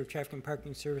 Director of Traffic and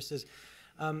Parking Services.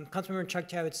 Councilmember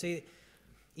Chukchi, I would say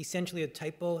essentially a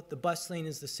typo. The bus lane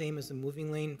is the same as the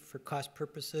moving lane for cost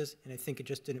purposes, and I think it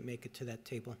just didn't make it to that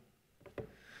table.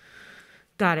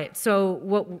 Got it. So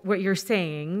what you're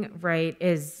saying, right,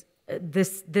 is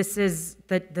this is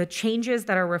the changes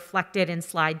that are reflected in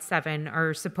slide 7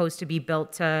 are supposed to be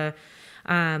built to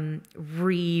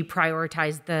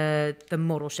reprioritize the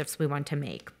modal shifts we want to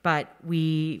make. But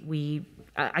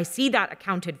I see that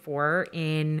accounted for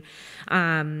in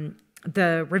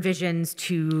the revisions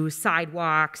to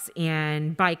sidewalks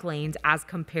and bike lanes as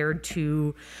compared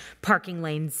to parking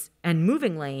lanes and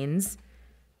moving lanes.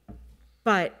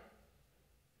 But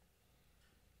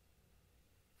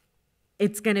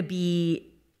it's going to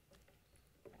be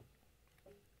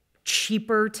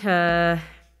cheaper to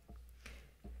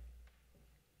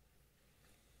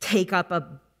take up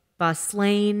a bus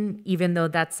lane, even though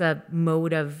that's a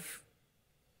mode of,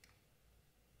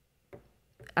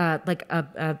 like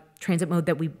a transit mode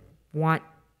that we want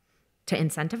to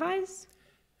incentivize?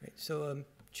 Right. So,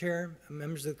 Chair,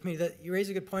 members of the committee, that you raise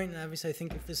a good point, and obviously I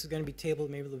think if this is going to be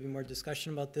tabled, maybe there'll be more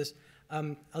discussion about this.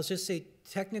 I'll just say,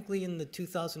 technically in the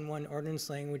 2001 ordinance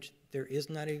language, there is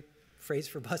not a phrase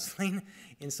for bus lane,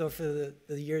 and so for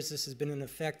the years this has been in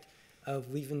effect,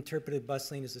 we've interpreted bus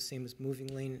lane as the same as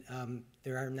moving lane.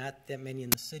 There are not that many in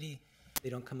the city. They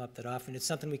don't come up that often. It's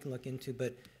something we can look into,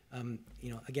 but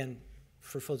you know, again,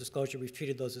 for full disclosure, we've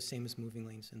treated those the same as moving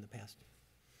lanes in the past.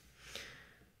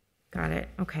 Got it.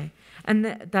 Okay. And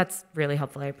that's really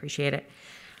helpful. I appreciate it.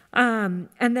 And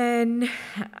then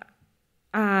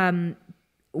have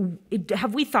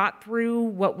we thought through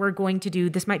what we're going to do?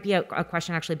 This might be a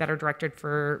question actually better directed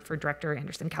for Director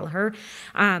Anderson Kelleher.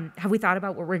 Have we thought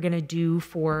about what we're going to do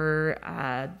for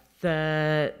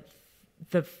the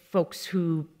folks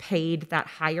who paid that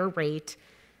higher rate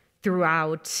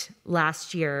throughout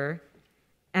last year,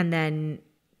 and then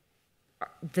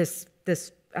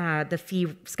the fee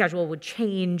schedule would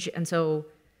change, and so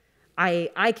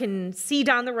I can see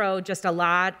down the road just a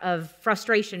lot of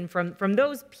frustration from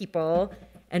those people,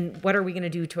 and what are we going to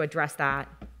do to address that?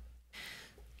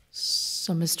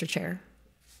 So, Mr. Chair.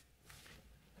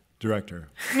 Director.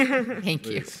 Thank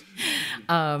you.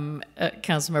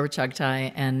 Councilmember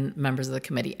Chukchi and members of the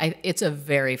committee. It's a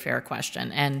very fair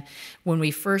question, and when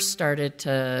we first started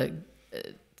to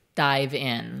dive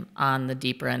in on the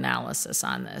deeper analysis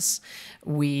on this,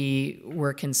 we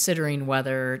were considering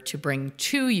whether to bring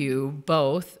to you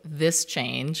both this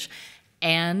change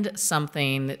and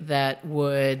something that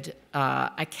would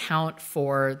account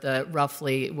for the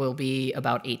roughly will be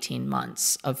about 18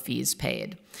 months of fees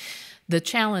paid. The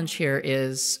challenge here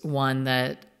is one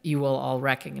that you will all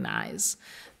recognize.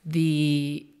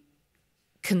 The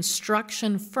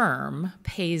construction firm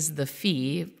pays the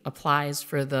fee, applies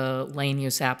for the lane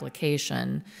use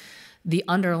application. The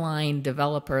underlying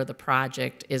developer of the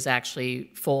project is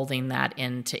actually folding that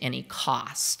into any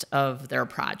cost of their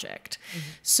project. Mm-hmm.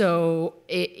 So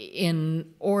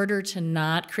in order to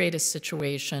not create a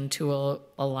situation to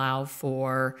allow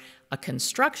for a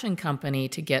construction company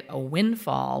to get a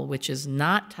windfall, which is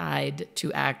not tied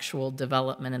to actual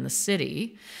development in the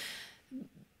city,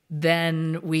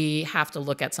 then we have to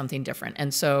look at something different.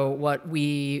 And so what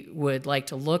we would like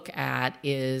to look at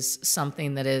is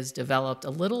something that is developed a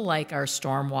little like our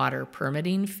stormwater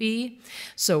permitting fee.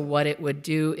 So what it would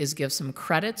do is give some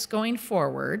credits going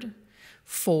forward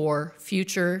for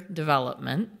future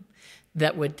development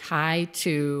that would tie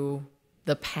to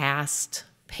the past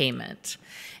payment.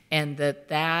 And but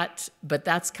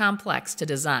that's complex to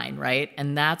design, right?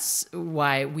 And that's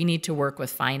why we need to work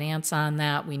with finance on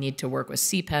that. We need to work with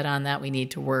CPED on that. We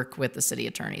need to work with the city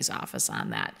attorney's office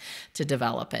on that to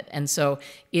develop it. And so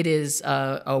it is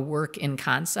a work in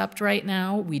concept right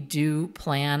now. We do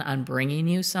plan on bringing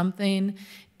you something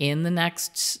in the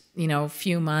next,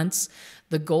 few months.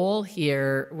 The goal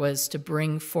here was to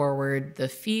bring forward the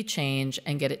fee change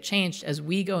and get it changed as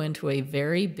we go into a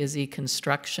very busy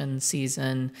construction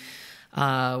season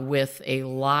with a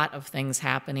lot of things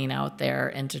happening out there,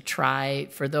 and to try,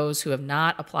 for those who have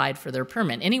not applied for their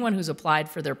permit, anyone who's applied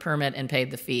for their permit and paid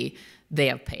the fee, they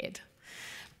have paid.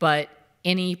 But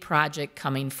any project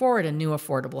coming forward, a new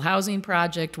affordable housing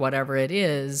project, whatever it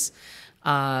is,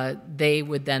 they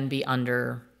would then be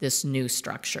under this new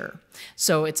structure.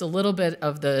 So it's a little bit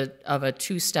of a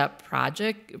two-step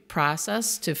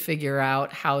process to figure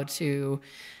out how to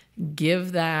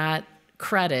give that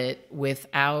credit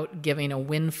without giving a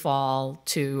windfall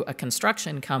to a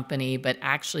construction company, but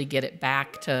actually get it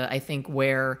back to, I think,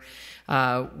 where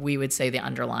we would say the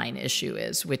underlying issue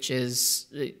is, which is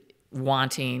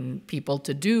wanting people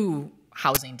to do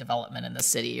housing development in the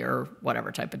city or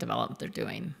whatever type of development they're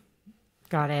doing.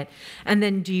 Got it. And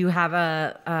then do you have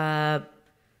a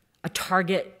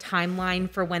target timeline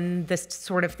for when this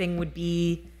sort of thing would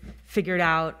be figured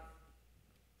out?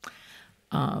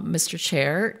 Mr.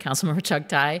 Chair, Councilmember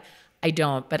Chugtai, I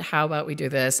don't, but how about we do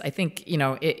this? I think,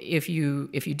 if you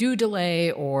do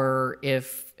delay, or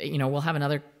if, we'll have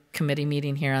another committee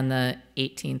meeting here on the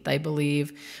 18th, I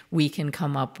believe, we can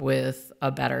come up with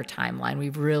a better timeline.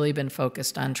 We've really been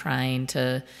focused on trying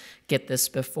to get this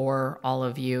before all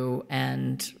of you,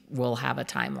 and we'll have a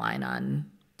timeline on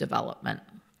development.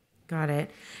 Got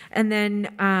it. And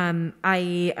then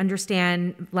I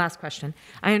understand, last question,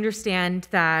 I understand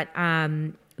that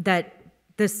that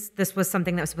this was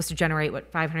something that was supposed to generate,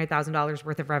 $500,000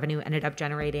 worth of revenue, ended up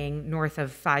generating north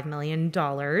of $5 million.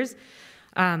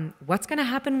 What's going to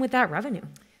happen with that revenue?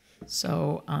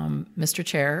 So, Mr.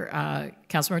 Chair,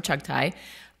 Councilmember Chugtai,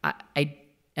 I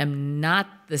am not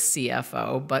the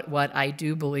CFO, but what I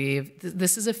do believe,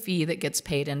 this is a fee that gets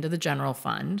paid into the general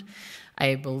fund.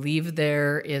 I believe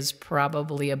there is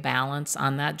probably a balance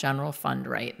on that general fund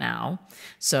right now.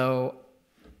 So,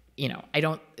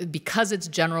 because it's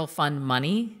general fund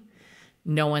money,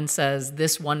 no one says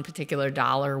this one particular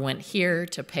dollar went here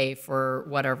to pay for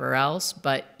whatever else,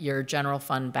 but your general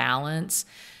fund balance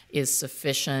is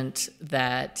sufficient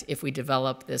that if we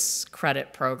develop this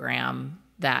credit program,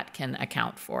 that can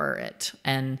account for it.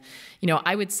 And,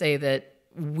 I would say that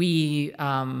we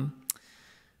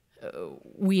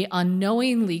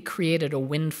unknowingly created a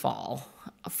windfall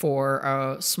for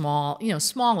a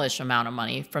smallish amount of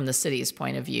money from the city's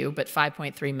point of view, but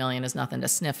 5.3 million is nothing to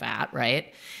sniff at,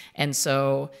 right? And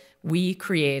so we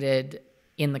created,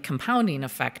 in the compounding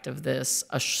effect of this,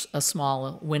 a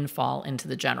small windfall into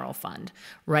the general fund.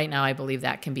 Right now, I believe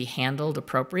that can be handled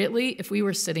appropriately. If we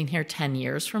were sitting here 10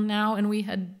 years from now and we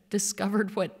had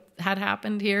discovered what had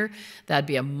happened here, that'd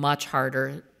be a much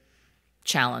harder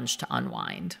challenge to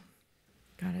unwind.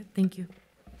 Got it. Thank you.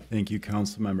 Thank you,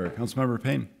 Councilmember. Councilmember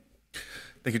Payne.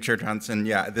 Thank you, Chair Johnson.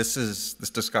 Yeah, this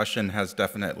discussion has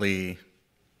definitely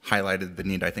highlighted the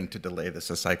need, I think, to delay this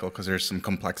a cycle, because there's some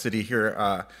complexity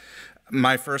here.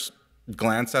 My first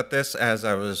glance at this as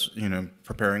I was,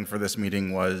 preparing for this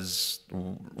meeting was,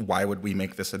 why would we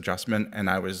make this adjustment? And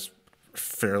I was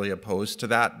fairly opposed to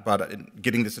that, but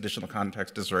getting this additional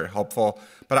context is very helpful.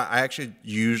 But I actually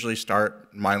usually start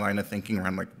my line of thinking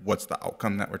around, what's the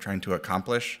outcome that we're trying to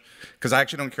accomplish? Because I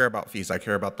actually don't care about fees. I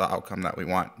care about the outcome that we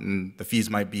want. And the fees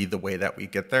might be the way that we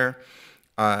get there.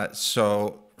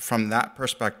 So from that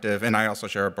perspective, and I also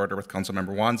share a border with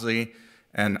Councilmember Wansley,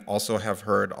 and also have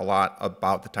heard a lot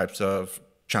about the types of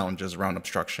challenges around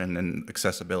obstruction and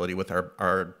accessibility with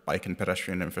our bike and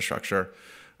pedestrian infrastructure.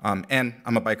 And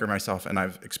I'm a biker myself, and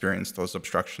I've experienced those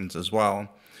obstructions as well.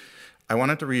 I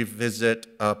wanted to revisit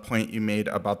a point you made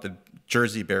about the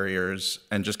Jersey barriers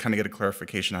and just kind of get a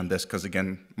clarification on this, because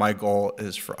again, my goal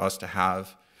is for us to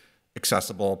have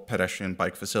accessible pedestrian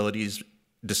bike facilities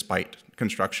despite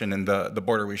construction. And the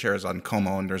border we share is on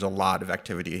Como, and there's a lot of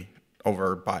activity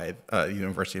over by the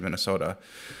University of Minnesota.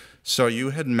 So you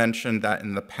had mentioned that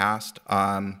in the past,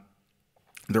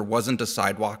 there wasn't a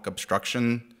sidewalk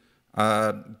obstruction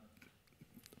line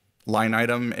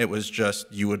item. It was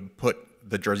just you would put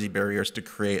the Jersey barriers to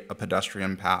create a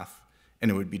pedestrian path,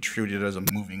 and it would be treated as a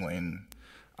moving lane.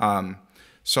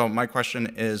 So my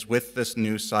question is, with this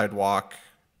new sidewalk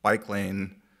bike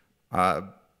lane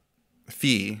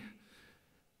fee,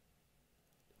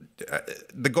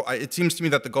 it seems to me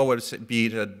that the goal would be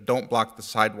to don't block the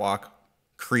sidewalk,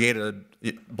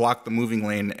 block the moving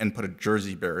lane and put a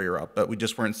Jersey barrier up, but we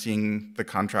just weren't seeing the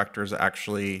contractors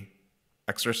actually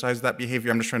exercise that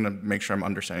behavior. I'm just trying to make sure I'm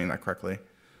understanding that correctly.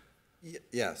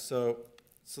 Yeah, there's a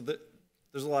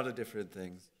lot of different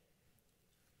things.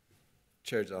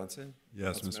 Chair Johnson?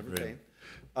 Yes, Councilmember Mr. Payne.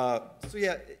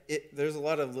 There's a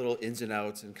lot of little ins and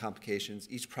outs and complications.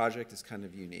 Each project is kind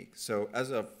of unique. So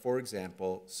for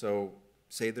example,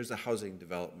 say there's a housing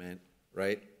development,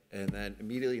 right? And then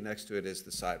immediately next to it is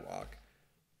the sidewalk.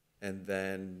 And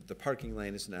then the parking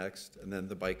lane is next, and then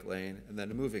the bike lane, and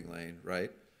then a moving lane,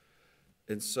 right?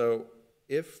 And so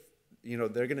if,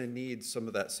 they're gonna need some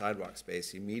of that sidewalk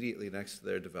space immediately next to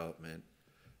their development,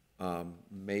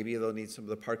 maybe they'll need some of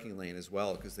the parking lane as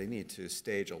well, because they need to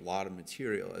stage a lot of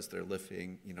material as they're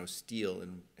lifting, steel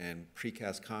and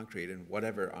precast concrete and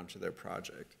whatever onto their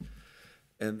project.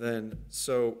 And then,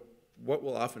 so what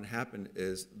will often happen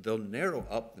is they'll narrow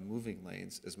up the moving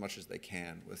lanes as much as they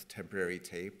can with temporary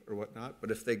tape or whatnot.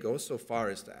 But if they go so far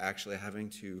as to actually having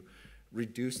to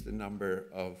reduce the number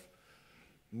of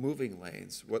moving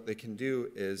lanes, what they can do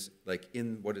is, like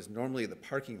in what is normally the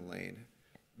parking lane,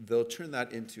 they'll turn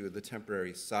that into the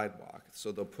temporary sidewalk.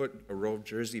 So they'll put a row of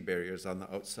Jersey barriers on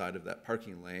the outside of that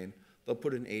parking lane. They'll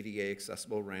put an ADA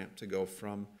accessible ramp to go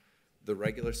from the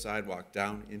regular sidewalk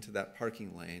down into that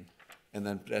parking lane, and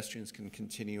then pedestrians can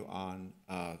continue on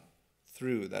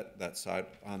through that side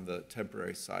on the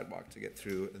temporary sidewalk to get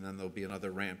through, and then there'll be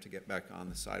another ramp to get back on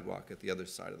the sidewalk at the other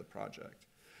side of the project.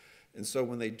 And so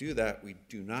when they do that, we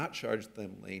do not charge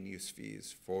them lane use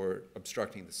fees for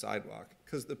obstructing the sidewalk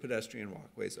because the pedestrian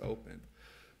walkway is open.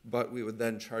 But we would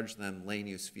then charge them lane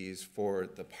use fees for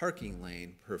the parking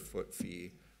lane per foot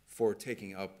fee for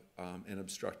taking up and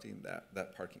obstructing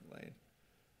that parking lane.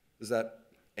 Does that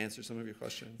answer some of your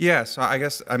question? Yeah, so I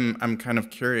guess I'm kind of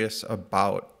curious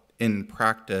about, in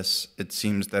practice, it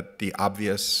seems that the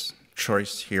obvious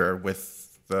choice here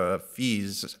with the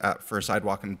fees for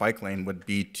sidewalk and bike lane would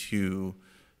be to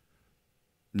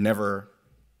never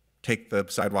take the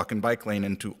sidewalk and bike lane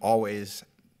and to always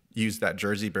use that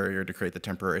Jersey barrier to create the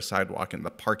temporary sidewalk in the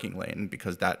parking lane,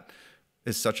 because that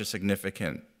is such a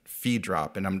significant fee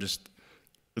drop. And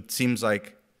it seems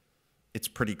like it's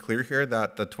pretty clear here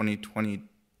that the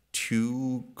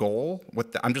 2022 goal,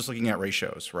 I'm just looking at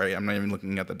ratios, right? I'm not even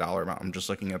looking at the dollar amount. I'm just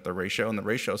looking at the ratio, and the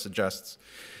ratio suggests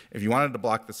if you wanted to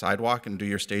block the sidewalk and do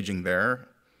your staging there,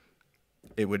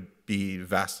 it would be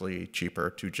vastly cheaper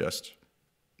to just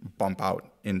bump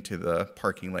out into the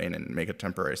parking lane and make a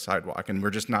temporary sidewalk. And we're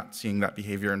just not seeing that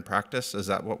behavior in practice. Is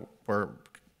that what we're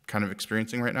kind of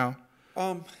experiencing right now?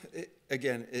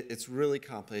 It's really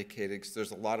complicated because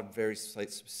there's a lot of very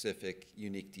site-specific,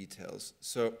 unique details.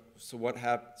 So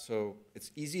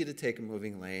it's easy to take a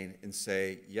moving lane and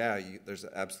say, yeah, there's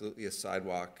absolutely a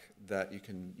sidewalk that you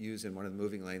can use in one of the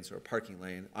moving lanes or a parking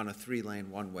lane on a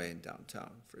 3-lane one-way in downtown,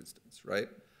 for instance, right?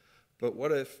 But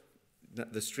what if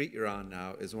the street you're on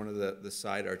now is one of the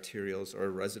side arterials or a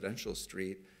residential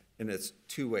street, and it's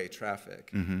two-way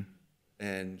traffic,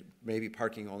 and maybe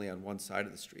parking only on one side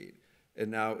of the street? And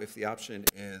now if the option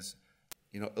is,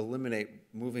 eliminate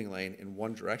moving lane in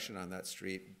one direction on that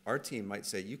street, our team might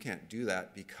say, you can't do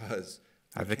that because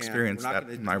I've experienced that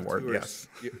in my ward, yes.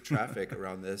 Traffic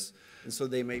around this. And so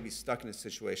they may be stuck in a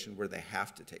situation where they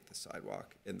have to take the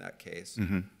sidewalk in that case.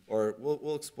 Or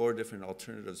we'll explore different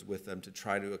alternatives with them to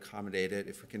try to accommodate it.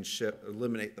 If we can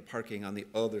eliminate the parking on the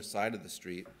other side of the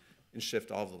street and shift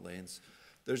all the lanes.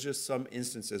 There's just some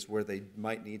instances where they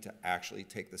might need to actually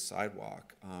take the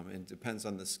sidewalk, and it depends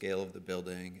on the scale of the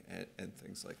building and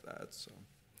things like that. So,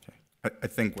 I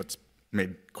think what's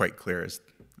made quite clear is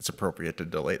it's appropriate to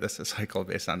delay this cycle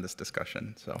based on this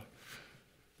discussion. So,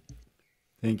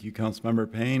 thank you,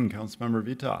 Councilmember Payne. Councilmember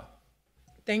Vita.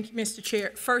 Thank you, Mr.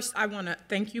 Chair. First, I want to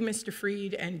thank you, Mr.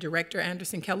 Freed and Director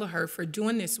Anderson Kelleher, for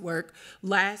doing this work.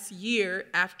 Last year,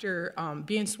 after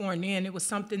being sworn in, it was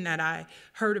something that I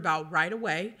heard about right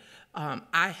away.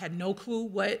 I had no clue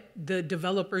what the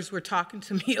developers were talking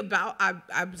to me about.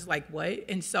 I was like, what?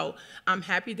 And so I'm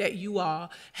happy that you all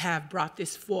have brought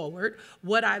this forward.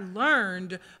 What I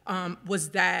learned was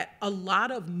that a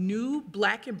lot of new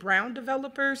Black and brown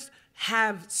developers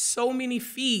have so many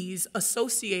fees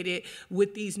associated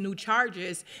with these new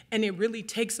charges, and it really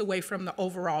takes away from the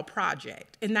overall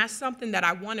project. And that's something that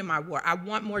I want in my ward. I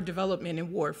want more development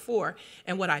in Ward 4,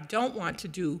 and what I don't want to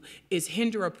do is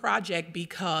hinder a project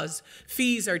because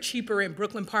fees are cheaper in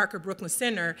Brooklyn Park or Brooklyn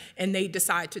Center, and they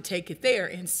decide to take it there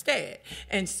instead.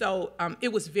 And so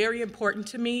it was very important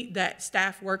to me that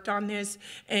staff worked on this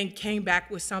and came back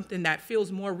with something that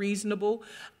feels more reasonable.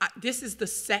 This is the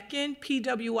second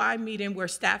PWI meeting meeting where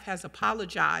staff has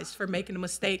apologized for making a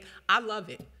mistake. I love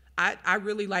it. I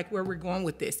really like where we're going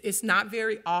with this. It's not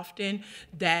very often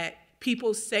that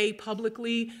people say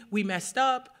publicly, we messed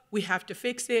up, we have to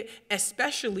fix it,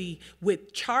 especially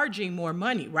with charging more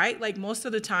money, right? Like most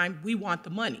of the time, we want the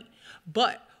money.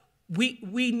 But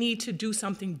we need to do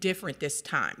something different this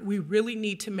time. We really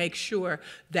need to make sure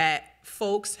that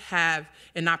folks have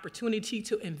an opportunity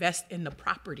to invest in the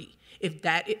property. If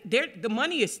the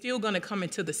money is still going to come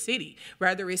into the city,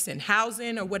 whether it's in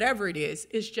housing or whatever it is,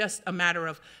 it's just a matter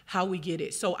of how we get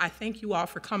it. So I thank you all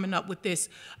for coming up with this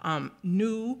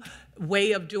new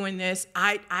way of doing this.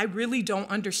 I really don't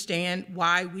understand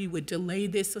why we would delay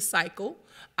this a cycle.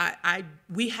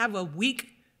 We have a week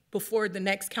before the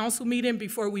next council meeting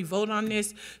before we vote on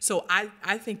this. So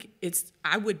I think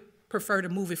I would prefer to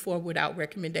move it forward without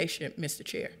recommendation, Mr.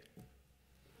 Chair.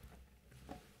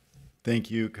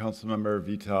 Thank you, Councilmember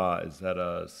Vita. Is that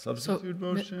a substitute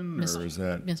motion, or is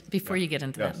that? Before you get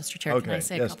into that, Mr. Chair, can I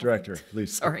say a couple Director, things?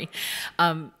 please. Sorry.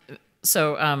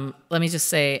 Let me just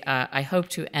say, I hope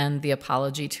to end the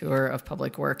apology tour of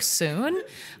Public Works soon.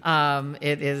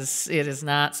 It is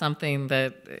not something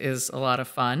that is a lot of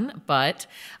fun, but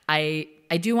I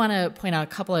do want to point out a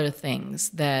couple other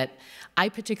things that I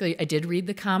did read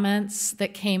the comments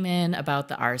that came in about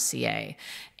the RCA,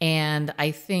 and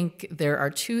I think there are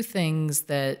two things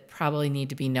that probably need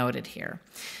to be noted here.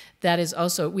 That is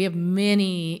also, we have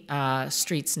many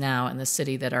streets now in the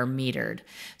city that are metered.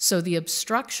 So the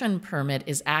obstruction permit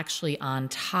is actually on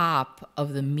top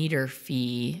of the meter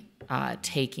fee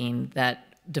taking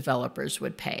that developers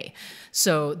would pay.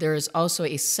 So there is also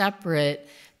a separate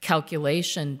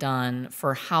calculation done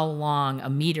for how long a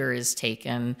meter is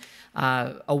taken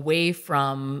away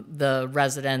from the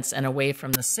residents and away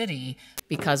from the city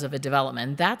because of a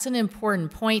development. That's an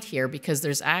important point here because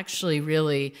there's actually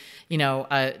really,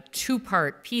 a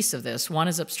two-part piece of this. One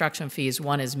is obstruction fees,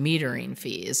 one is metering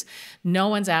fees. No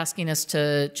one's asking us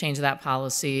to change that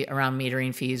policy around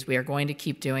metering fees. We are going to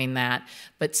keep doing that.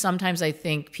 But sometimes I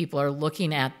think people are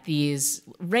looking at these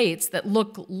rates that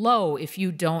look low if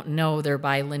you don't know they're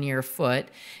by linear foot.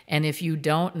 And if you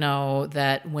don't know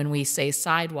that when we say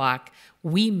sidewalk,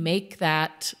 we make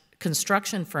that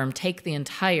construction firm take the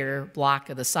entire block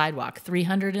of the sidewalk,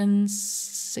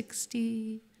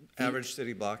 360 Average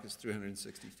city block is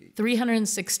 360 feet.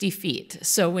 360 feet.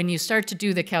 So when you start to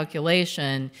do the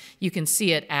calculation, you can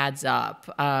see it adds up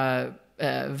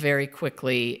very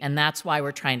quickly, and that's why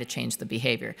we're trying to change the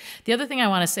behavior. The other thing I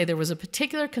want to say, there was a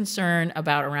particular concern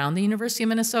about around the University of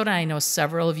Minnesota. I know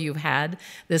several of you have had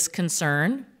this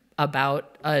concern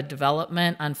about a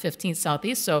development on 15th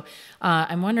Southeast. So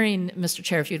I'm wondering, Mr.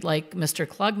 Chair, if you'd like Mr.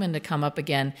 Klugman to come up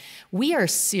again. We are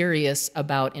serious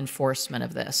about enforcement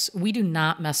of this. We do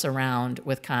not mess around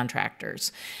with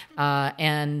contractors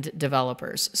and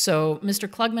developers. So Mr.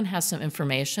 Klugman has some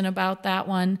information about that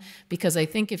one, because I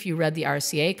think if you read the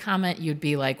RCA comment, you'd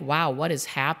be like, wow, what is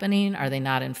happening? Are they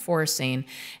not enforcing?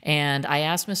 And I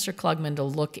asked Mr. Klugman to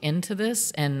look into this,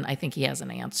 and I think he has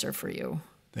an answer for you.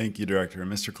 Thank you, Director.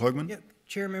 Mr. Klugman? Yeah,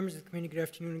 Chair, members of the committee, good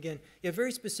afternoon again. Yeah,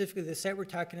 very specifically, the site we're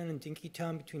talking on in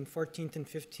Dinkytown between 14th and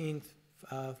 15th,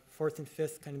 4th and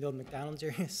 5th, kind of the old McDonald's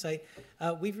area site.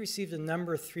 We've received a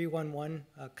number of 311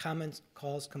 comments,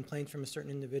 calls, complaints from a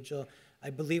certain individual.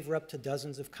 I believe we're up to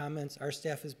dozens of comments. Our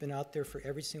staff has been out there for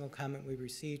every single comment we've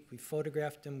received. We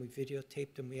photographed them, we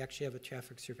videotaped them. We actually have a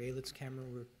traffic surveillance camera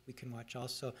where we can watch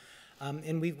also.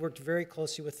 And we've worked very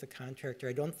closely with the contractor.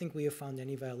 I don't think we have found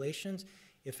any violations.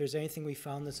 If there's anything we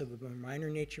found that's of a minor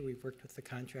nature, we've worked with the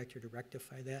contractor to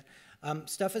rectify that.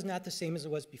 Stuff is not the same as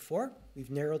it was before. We've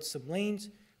narrowed some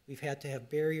lanes. We've had to have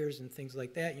barriers and things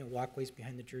like that, walkways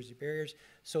behind the Jersey barriers.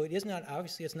 So it is not,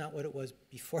 obviously it's not what it was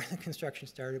before the construction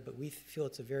started, but we feel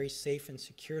it's a very safe and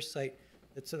secure site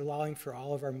that's allowing for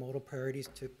all of our modal priorities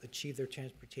to achieve their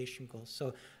transportation goals.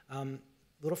 So a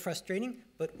little frustrating,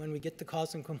 but when we get the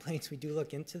calls and complaints, we do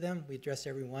look into them. We address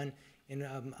every one. And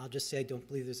I'll just say I don't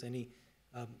believe there's any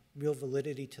real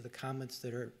validity to the comments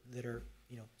that are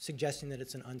suggesting that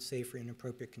it's an unsafe or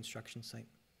inappropriate construction site.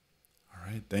 All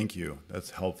right, thank you. That's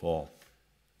helpful.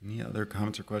 Any other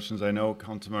comments or questions? I know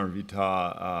Councilmember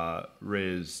Vita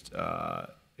raised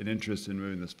an interest in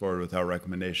moving this forward without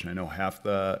recommendation. I know half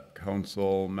the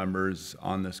council members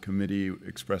on this committee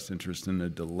expressed interest in a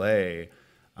delay,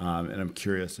 and I'm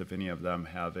curious if any of them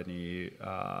have any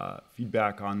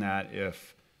feedback on that,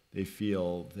 if they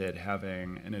feel that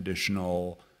having an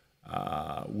additional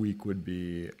week would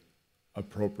be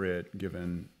appropriate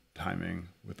given timing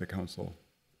with the council.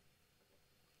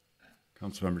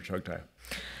 Councilmember Chugtai.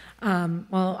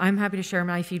 Well, I'm happy to share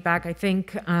my feedback. I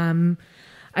think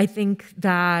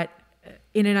that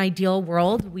in an ideal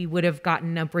world, we would have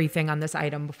gotten a briefing on this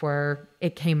item before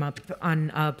it came up on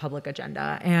a public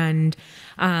agenda. And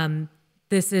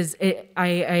this is, I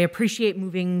appreciate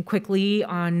moving quickly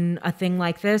on a thing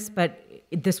like this, but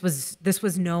this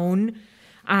was known.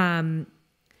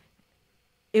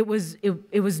 It was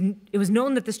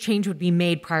known that this change would be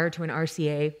made prior to an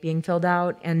RCA being filled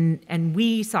out, and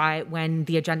we saw it when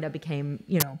the agenda became,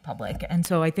 public. And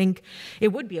so I think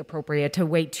it would be appropriate to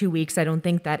wait 2 weeks. I don't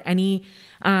think that any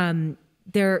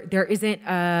there isn't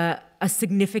a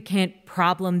significant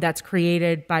problem that's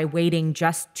created by waiting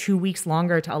just 2 weeks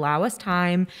longer to allow us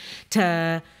time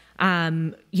to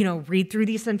read through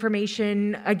this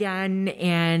information again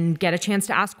and get a chance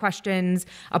to ask questions.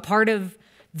 A part of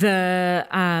the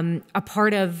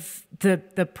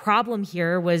problem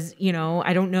here was,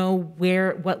 I don't know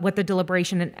what the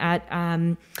deliberation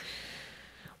at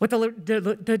what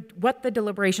the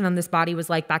deliberation on this body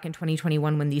was like back in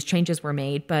 2021 when these changes were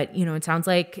made. But, it sounds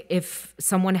like if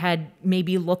someone had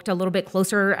maybe looked a little bit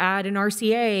closer at an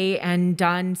RCA and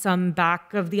done some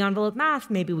back of the envelope math,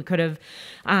 maybe we could have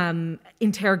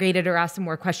interrogated or asked some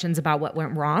more questions about what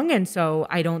went wrong. And so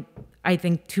I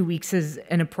think 2 weeks is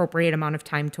an appropriate amount of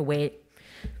time to wait.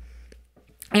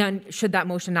 And should that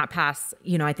motion not pass,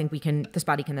 I think this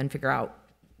body can then figure out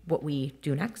what we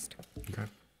do next. Okay.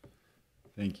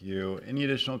 Thank you. Any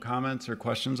additional comments or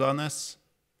questions on this?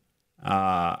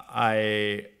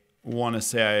 I want to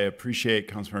say I appreciate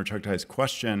Councilmember Chucktai's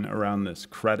question around this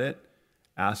credit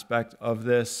aspect of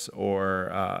this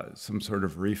or some sort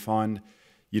of refund.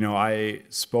 I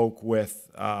spoke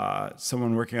with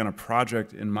someone working on a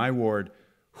project in my ward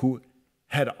who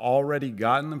had already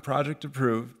gotten the project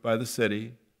approved by the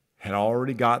city, had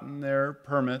already gotten their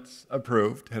permits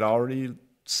approved, had already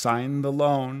signed the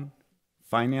loan,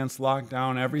 finance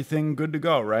lockdown, everything good to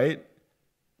go, right?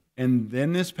 And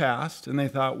then this passed, and they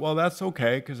thought, well, that's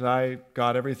okay because I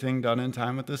got everything done in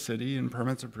time with the city and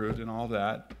permits approved and all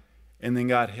that, and then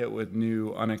got hit with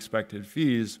new unexpected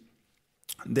fees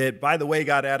that, by the way,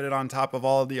 got added on top of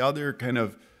all of the other kind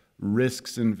of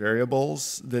risks and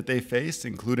variables that they faced,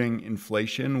 including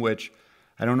inflation, which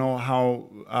I don't know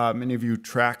how many of you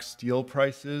track steel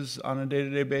prices on a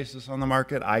day-to-day basis on the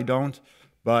market. I don't.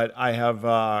 But I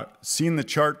have seen the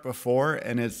chart before,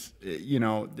 and it's,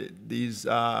 these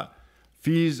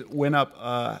fees went up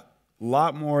a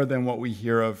lot more than what we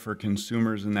hear of for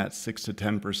consumers in that 6 to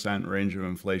 10% range of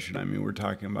inflation. I mean, we're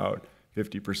talking about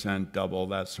 50%, double,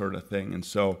 that sort of thing. And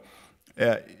so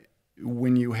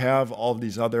when you have all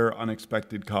these other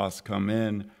unexpected costs come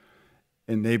in,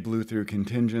 and they blew through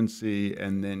contingency,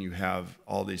 and then you have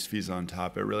all these fees on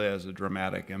top, it really has a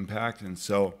dramatic impact. And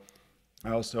so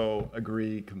I also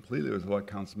agree completely with what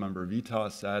Councilmember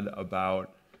Vita said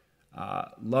about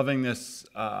loving this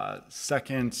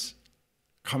second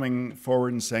coming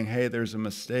forward and saying, hey, there's a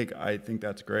mistake. I think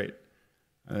that's great.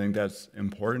 I think that's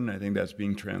important. I think that's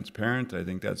being transparent. I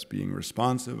think that's being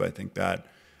responsive. I think that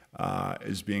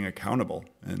is being accountable.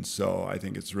 And so I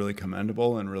think it's really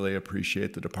commendable and really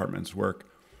appreciate the department's work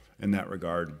in that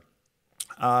regard.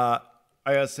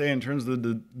 I gotta say, in terms of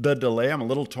the delay, I'm a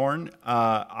little torn.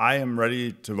 I am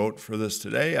ready to vote for this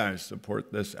today. I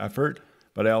support this effort,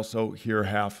 but I also hear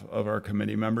half of our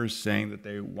committee members saying that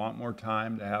they want more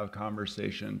time to have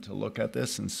conversation to look at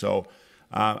this. And so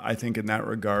I think in that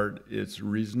regard, it's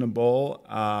reasonable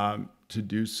to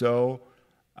do so.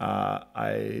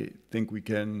 I think we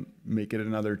can make it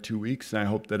another 2 weeks, and I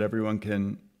hope that everyone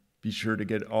can be sure to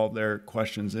get all their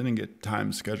questions in and get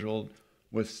time scheduled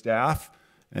with staff,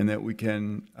 and that we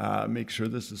can make sure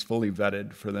this is fully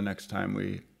vetted for the next time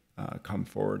we come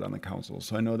forward on the council.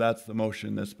 So I know that's the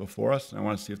motion that's before us, and I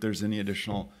want to see if there's any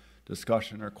additional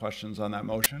discussion or questions on that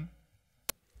motion.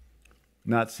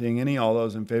 Not seeing any. All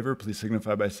those in favor, please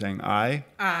signify by saying aye.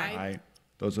 Aye. Aye.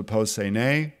 Those opposed say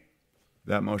nay.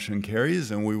 That motion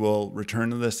carries, and we will return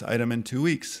to this item in 2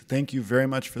 weeks. Thank you very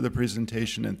much for the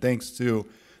presentation, and thanks to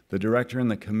the director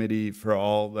and the committee for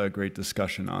all the great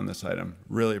discussion on this item.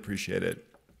 Really appreciate it.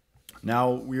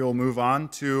 Now we will move on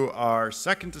to our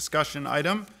second discussion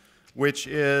item, which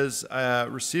is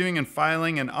receiving and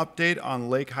filing an update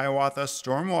on Lake Hiawatha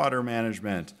stormwater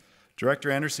management.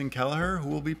 Director Anderson Kelleher, who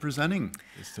will be presenting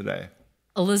this today.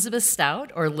 Elizabeth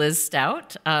Stout, or Liz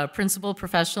Stout, Principal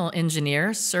Professional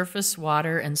Engineer, Surface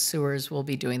Water and Sewers, will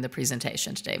be doing the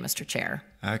presentation today, Mr. Chair.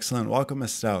 Excellent. Welcome,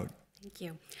 Ms. Stout. Thank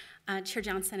you. Chair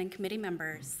Johnson and committee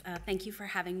members, thank you for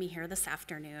having me here this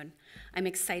afternoon. I'm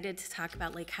excited to talk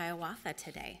about Lake Hiawatha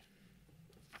today.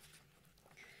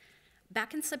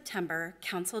 Back in September,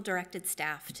 Council directed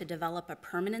staff to develop a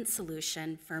permanent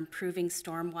solution for improving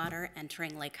stormwater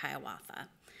entering Lake Hiawatha.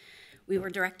 We were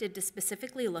directed to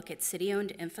specifically look at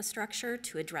city-owned infrastructure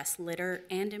to address litter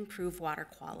and improve water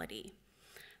quality.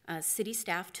 City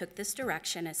staff took this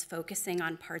direction as focusing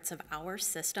on parts of our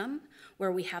system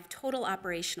where we have total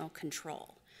operational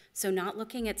control. So not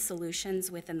looking at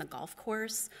solutions within the golf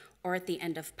course or at the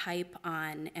end of pipe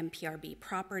on MPRB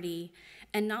property,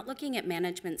 and not looking at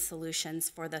management solutions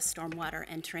for the stormwater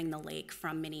entering the lake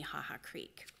from Minnehaha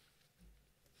Creek.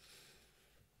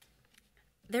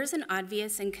 There's an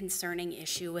obvious and concerning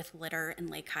issue with litter in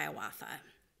Lake Hiawatha.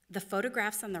 The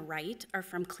photographs on the right are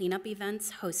from cleanup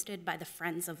events hosted by the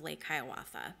Friends of Lake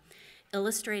Hiawatha,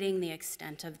 illustrating the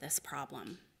extent of this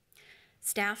problem.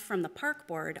 Staff from the Park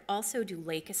Board also do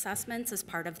lake assessments as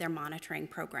part of their monitoring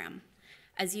program.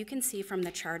 As you can see from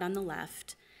the chart on the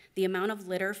left, the amount of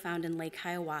litter found in Lake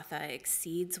Hiawatha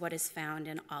exceeds what is found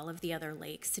in all of the other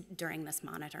lakes during this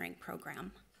monitoring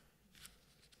program.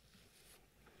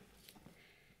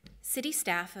 City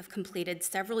staff have completed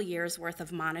several years' worth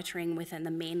of monitoring within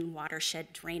the main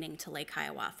watershed draining to Lake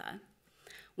Hiawatha.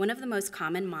 One of the most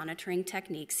common monitoring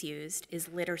techniques used is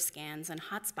litter scans and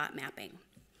hotspot mapping.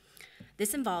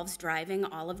 This involves driving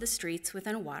all of the streets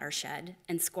within a watershed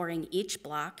and scoring each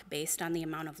block based on the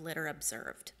amount of litter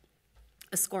observed.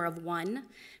 A score of 1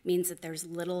 means that there's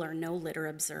little or no litter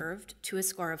observed, to a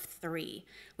score of 3,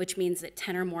 which means that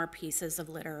 10 or more pieces of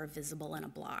litter are visible in a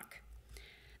block.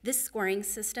 This scoring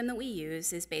system that we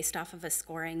use is based off of a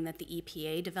scoring that the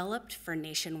EPA developed for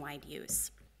nationwide use.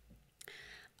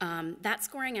 That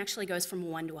scoring actually goes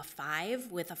from 1 to a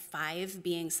 5, with a 5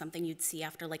 being something you'd see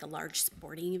after like a large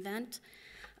sporting event.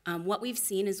 What we've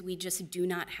seen is we just do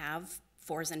not have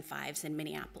 4s and 5s in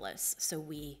Minneapolis, so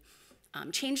we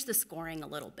changed the scoring a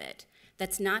little bit.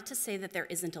 That's not to say that there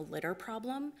isn't a litter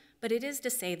problem, but it is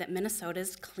to say that Minnesota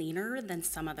is cleaner than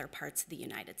some other parts of the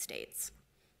United States.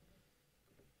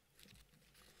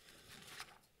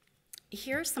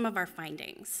 Here are some of our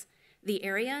findings. The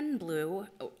area in blue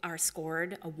are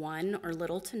scored a 1 or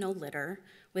little to no litter,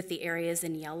 with the areas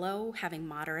in yellow having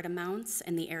moderate amounts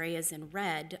and the areas in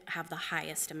red have the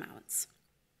highest amounts.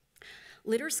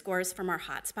 Litter scores from our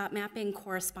hotspot mapping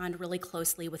correspond really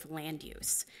closely with land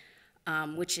use,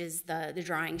 which is the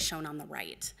drawing shown on the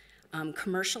right.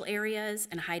 Commercial areas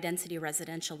and high-density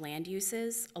residential land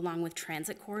uses, along with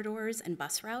transit corridors and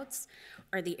bus routes,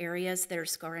 are the areas that are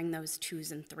scoring those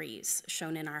 2s and 3s,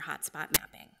 shown in our hotspot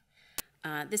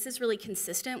mapping. This is really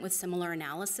consistent with similar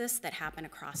analysis that happen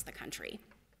across the country.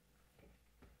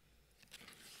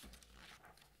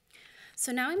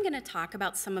 So now I'm going to talk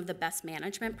about some of the best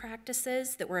management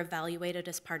practices that were evaluated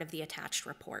as part of the attached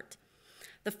report.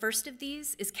 The first of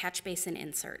these is catch basin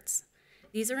inserts.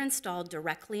 These are installed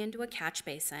directly into a catch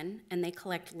basin, and they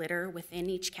collect litter within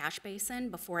each catch basin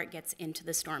before it gets into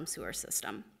the storm sewer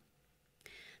system.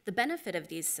 The benefit of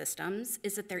these systems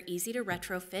is that they're easy to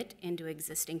retrofit into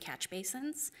existing catch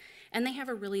basins, and they have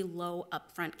a really low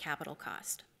upfront capital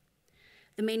cost.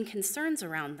 The main concerns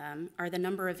around them are the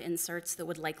number of inserts that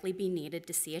would likely be needed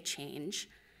to see a change,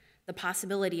 the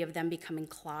possibility of them becoming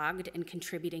clogged and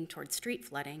contributing toward street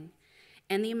flooding,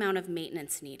 and the amount of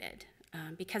maintenance needed.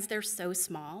 Because they're so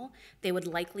small, they would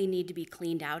likely need to be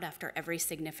cleaned out after every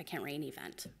significant rain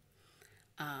event.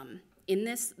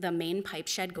 In the main pipe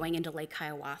shed going into Lake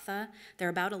Hiawatha, there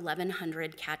are about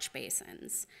 1,100 catch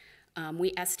basins.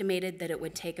 We estimated that it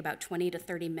would take about 20 to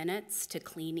 30 minutes to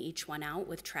clean each one out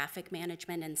with traffic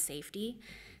management and safety.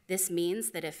 This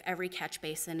means that if every catch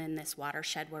basin in this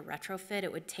watershed were retrofit,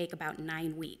 it would take about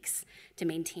 9 weeks to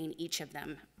maintain each of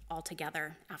them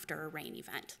altogether after a rain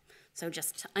event. So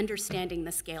just understanding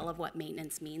the scale of what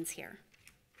maintenance means here.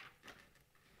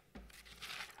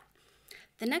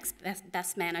 The next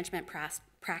best management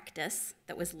practice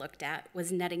that was looked at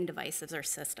was netting devices or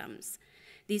systems.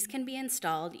 These can be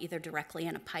installed either directly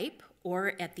in a pipe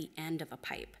or at the end of a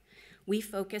pipe. We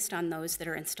focused on those that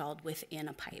are installed within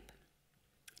a pipe.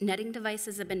 Netting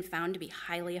devices have been found to be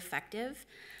highly effective.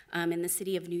 In the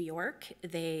city of New York,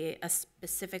 a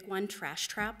specific one, Trash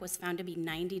Trap, was found to be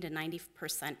 90 to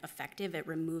 90% effective at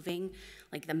removing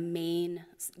like the main,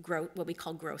 what we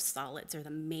call gross solids, or the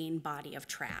main body of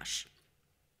trash.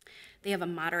 They have a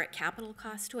moderate capital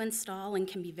cost to install and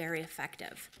can be very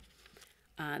effective.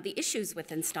 The issues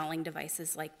with installing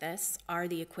devices like this are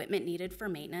the equipment needed for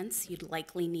maintenance. You'd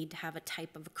likely need to have a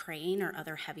type of crane or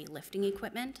other heavy lifting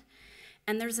equipment.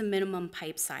 And there's a minimum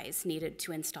pipe size needed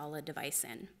to install a device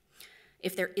in.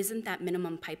 If there isn't that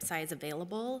minimum pipe size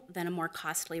available, then a more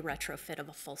costly retrofit of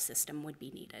a full system would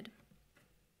be needed.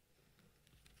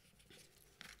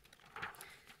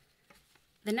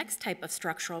 The next type of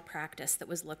structural practice that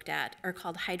was looked at are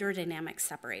called hydrodynamic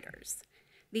separators.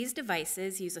 These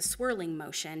devices use a swirling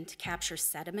motion to capture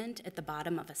sediment at the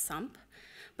bottom of a sump,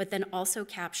 but then also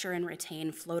capture and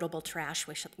retain floatable trash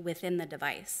within the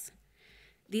device.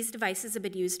 These devices have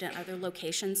been used in other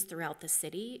locations throughout the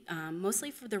city,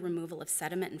 mostly for the removal of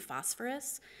sediment and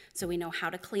phosphorus, so we know how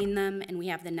to clean them and we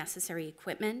have the necessary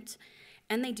equipment,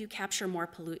 and they do capture more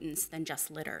pollutants than just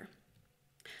litter.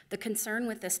 The concern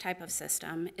with this type of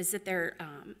system is that they're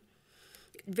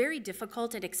very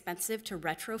difficult and expensive to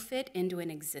retrofit into an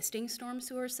existing storm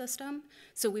sewer system,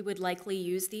 so we would likely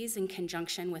use these in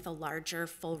conjunction with a larger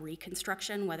full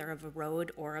reconstruction, whether of a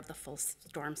road or of the full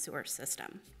storm sewer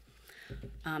system.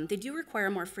 They do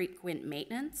require more frequent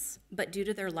maintenance, but due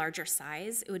to their larger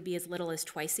size, it would be as little as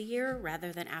twice a year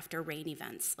rather than after rain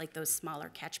events, like those smaller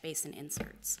catch basin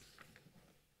inserts.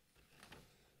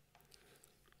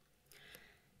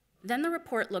 Then the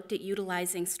report looked at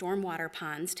utilizing stormwater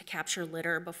ponds to capture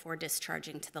litter before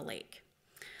discharging to the lake.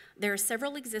 There are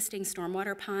several existing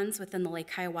stormwater ponds within the Lake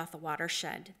Hiawatha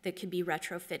watershed that could be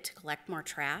retrofit to collect more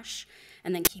trash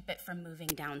and then keep it from moving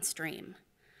downstream.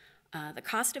 The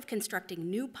cost of constructing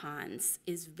new ponds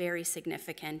is very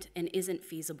significant and isn't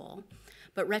feasible,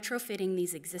 but retrofitting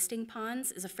these existing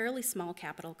ponds is a fairly small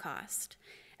capital cost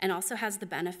and also has the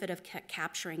benefit of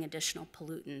capturing additional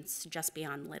pollutants just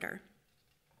beyond litter.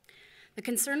 The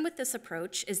concern with this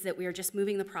approach is that we are just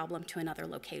moving the problem to another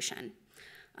location.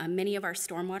 Many of our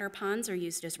stormwater ponds are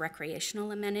used as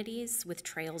recreational amenities with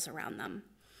trails around them.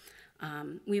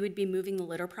 We would be moving the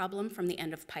litter problem from the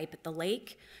end of pipe at the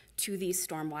lake to these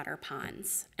stormwater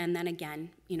ponds. And then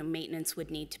again, maintenance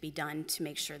would need to be done to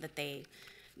make sure that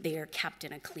they are kept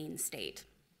in a clean state.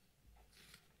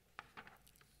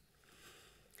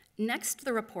 Next,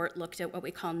 the report looked at what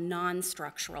we call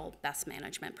non-structural best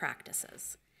management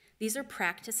practices. These are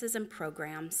practices and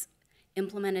programs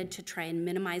implemented to try and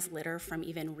minimize litter from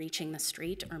even reaching the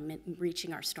street or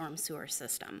reaching our storm sewer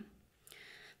system.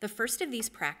 The first of these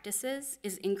practices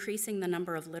is increasing the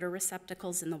number of litter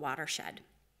receptacles in the watershed.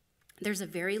 There's a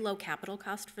very low capital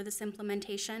cost for this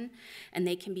implementation, and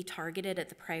they can be targeted at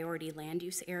the priority land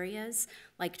use areas,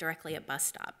 like directly at bus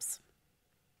stops.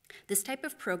 This type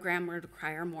of program would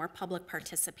require more public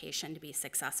participation to be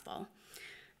successful.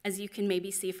 As you can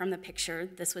maybe see from the picture,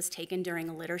 this was taken during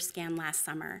a litter scan last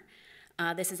summer.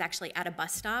 This is actually at a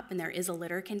bus stop, and there is a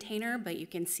litter container, but you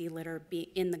can see litter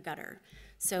be in the gutter.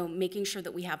 So making sure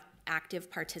that we have active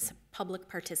public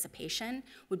participation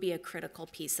would be a critical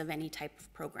piece of any type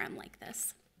of program like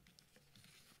this.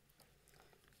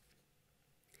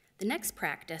 The next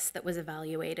practice that was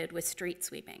evaluated was street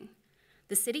sweeping.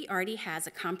 The city already has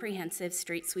a comprehensive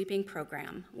street sweeping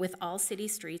program, with all city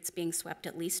streets being swept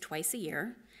at least twice a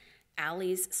year,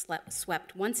 alleys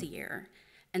swept once a year,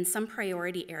 and some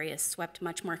priority areas swept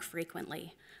much more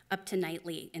frequently, up to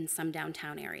nightly in some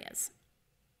downtown areas.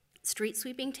 Street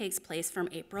sweeping takes place from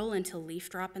April until leaf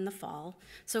drop in the fall,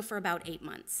 so for about 8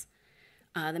 months.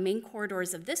 The main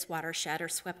corridors of this watershed are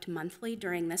swept monthly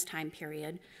during this time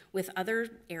period, with other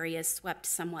areas swept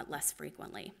somewhat less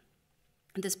frequently.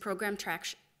 This program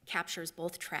captures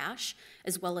both trash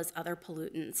as well as other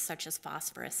pollutants such as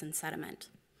phosphorus and sediment.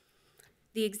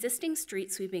 The existing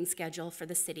street sweeping schedule for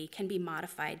the city can be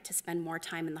modified to spend more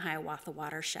time in the Hiawatha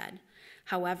watershed.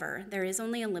 However, there is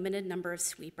only a limited number of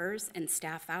sweepers and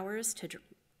staff hours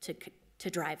to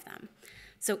drive them.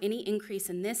 So any increase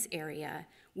in this area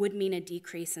would mean a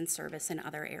decrease in service in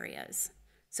other areas.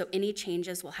 So any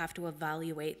changes will have to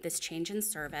evaluate this change in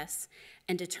service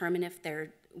and determine if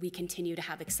we continue to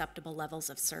have acceptable levels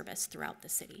of service throughout the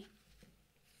city.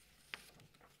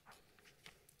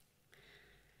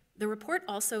 The report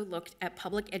also looked at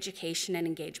public education and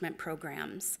engagement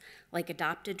programs like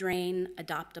Adopt a Drain,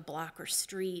 Adopt a Block or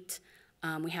Street.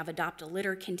 We have Adopt a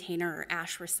Litter Container or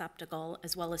Ash Receptacle,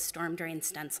 as well as storm drain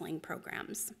stenciling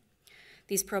programs.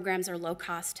 These programs are low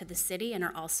cost to the city and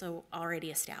are also already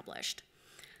established.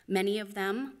 Many of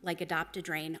them, like Adopt a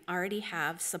Drain, already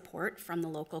have support from the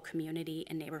local community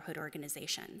and neighborhood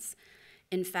organizations.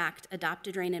 In fact, Adopt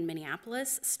a Drain in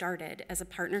Minneapolis started as a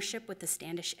partnership with the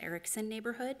Standish-Erickson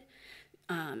neighborhood,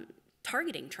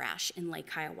 targeting trash in Lake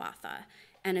Hiawatha,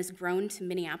 and has grown to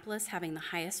Minneapolis having the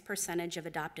highest percentage of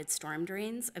adopted storm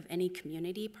drains of any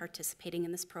community participating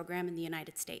in this program in the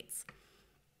United States.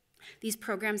 These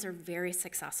programs are very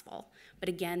successful, but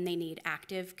again, they need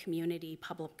active community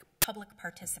public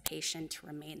participation to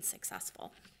remain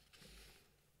successful.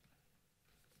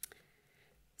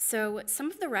 So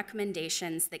some of the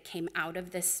recommendations that came out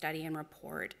of this study and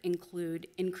report include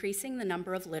increasing the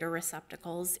number of litter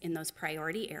receptacles in those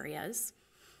priority areas,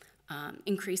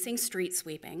 increasing street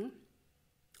sweeping,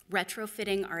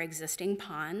 retrofitting our existing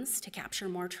ponds to capture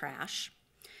more trash,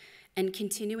 and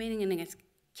continuing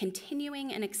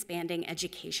and expanding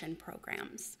education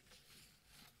programs.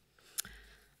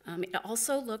 It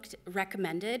also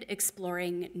recommended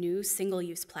exploring new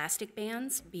single-use plastic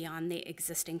bans beyond the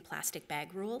existing plastic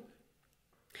bag rule,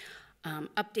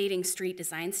 updating street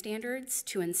design standards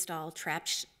to install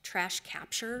trash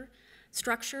capture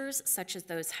structures such as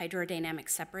those hydrodynamic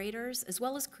separators, as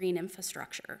well as green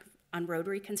infrastructure on road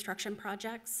reconstruction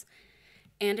projects,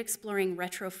 and exploring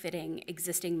retrofitting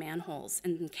existing manholes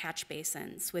and catch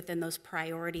basins within those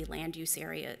priority land use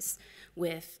areas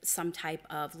with some type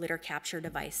of litter capture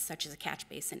device such as a catch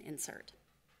basin insert.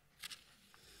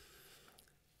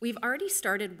 We've already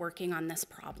started working on this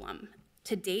problem.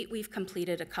 To date, we've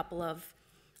completed a couple of,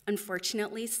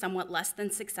 unfortunately, somewhat less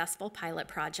than successful pilot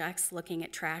projects looking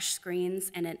at trash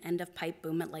screens and an end-of-pipe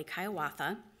boom at Lake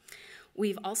Hiawatha.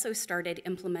 We've also started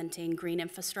implementing green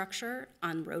infrastructure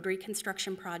on road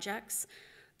reconstruction projects.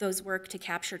 Those work to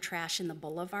capture trash in the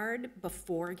boulevard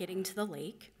before getting to the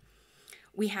lake.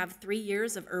 We have 3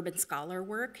 years of Urban Scholar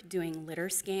work doing litter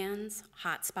scans,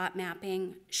 hotspot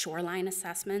mapping, shoreline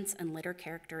assessments, and litter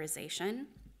characterization.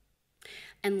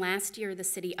 And last year, the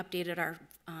city updated our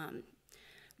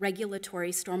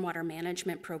regulatory stormwater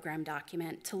management program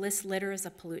document to list litter as a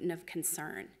pollutant of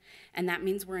concern. And that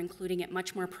means we're including it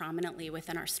much more prominently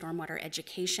within our stormwater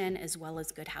education as well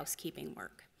as good housekeeping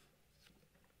work.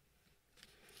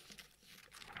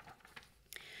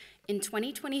 In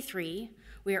 2023,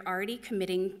 we are already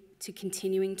committing to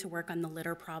continuing to work on the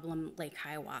litter problem Lake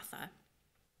Hiawatha.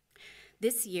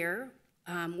 This year,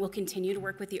 we'll continue to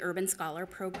work with the Urban Scholar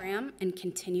program and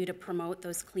continue to promote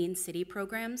those clean city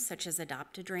programs such as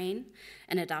Adopt a Drain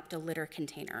and Adopt a Litter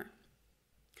Container.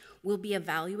 We'll be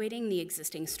evaluating the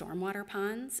existing stormwater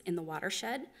ponds in the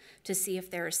watershed to see if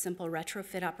there are simple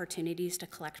retrofit opportunities to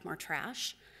collect more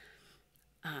trash.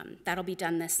 That'll be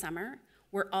done this summer.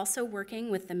 We're also working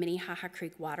with the Minnehaha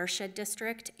Creek Watershed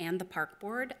District and the Park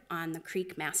Board on the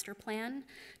Creek Master Plan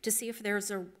to see if there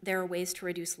are ways to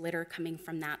reduce litter coming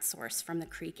from that source, from the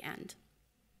creek end.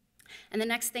 And the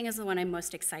next thing is the one I'm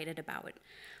most excited about.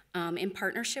 In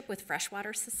partnership with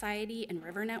Freshwater Society and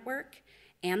River Network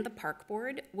and the Park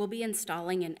Board, we'll be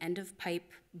installing an end-of-pipe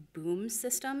boom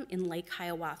system in Lake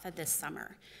Hiawatha this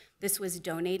summer. This was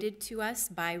donated to us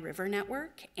by River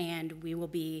Network, and we will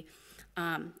be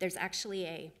there's actually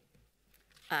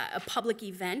a public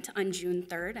event on June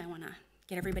 3rd. I want to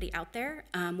get everybody out there.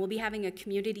 We'll be having a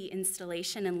community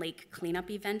installation and lake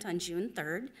cleanup event on June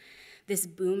 3rd. This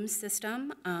boom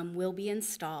system will be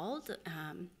installed.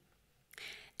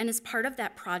 And as part of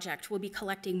that project, we'll be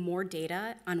collecting more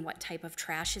data on what type of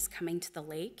trash is coming to the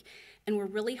lake. And we're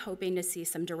really hoping to see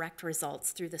some direct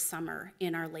results through the summer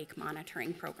in our lake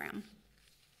monitoring program.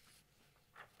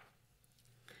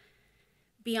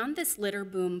 Beyond this litter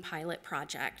boom pilot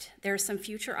project, there are some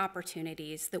future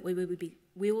opportunities that we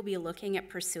will be looking at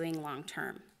pursuing long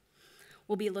term.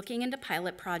 We'll be looking into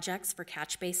pilot projects for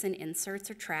catch basin inserts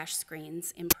or trash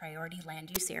screens in priority land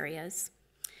use areas.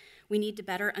 We need to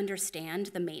better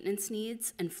understand the maintenance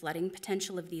needs and flooding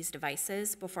potential of these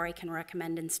devices before I can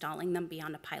recommend installing them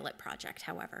beyond a pilot project,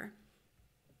 however.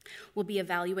 We'll be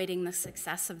evaluating the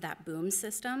success of that boom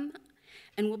system,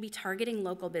 and we'll be targeting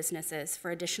local businesses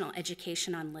for additional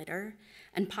education on litter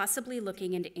and possibly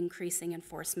looking into increasing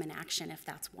enforcement action if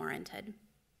that's warranted.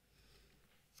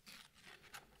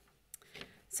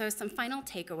 So some final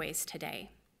takeaways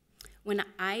today. When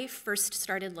I first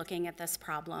started looking at this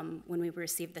problem, when we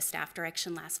received the staff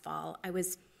direction last fall, I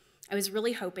was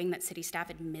really hoping that city staff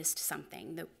had missed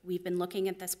something, that we've been looking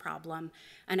at this problem,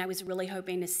 and I was really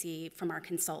hoping to see from our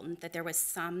consultant that there was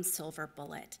some silver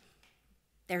bullet.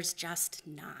 There's just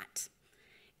not.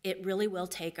 It really will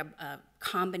take a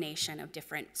combination of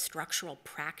different structural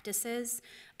practices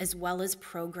as well as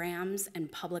programs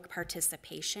and public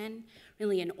participation,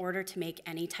 really in order to make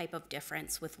any type of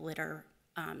difference with litter,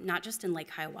 not just in Lake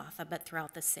Hiawatha, but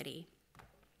throughout the city.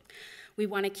 We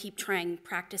want to keep trying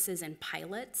practices and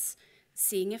pilots,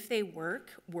 seeing if they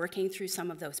work, working through some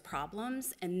of those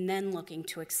problems, and then looking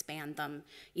to expand them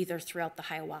either throughout the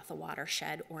Hiawatha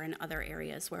watershed or in other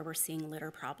areas where we're seeing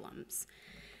litter problems.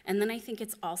 And then I think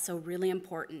it's also really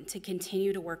important to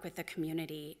continue to work with the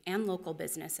community and local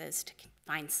businesses to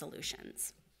find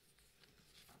solutions.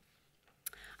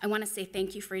 I want to say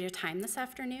thank you for your time this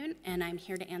afternoon, and I'm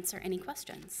here to answer any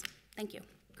questions. Thank you.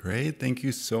 Great, thank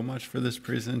you so much for this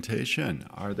presentation.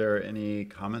 Are there any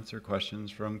comments or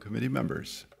questions from committee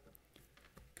members?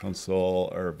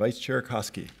 Council or Vice Chair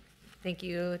Koski. Thank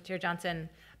you, Chair Johnson.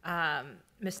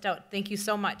 Ms. Stout, thank you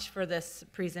so much for this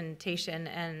presentation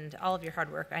and all of your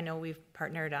hard work. I know we've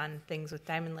partnered on things with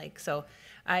Diamond Lake, so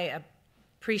I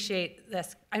appreciate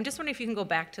this. I'm just wondering if you can go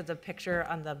back to the picture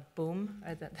on the boom.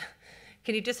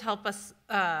 Can you just help us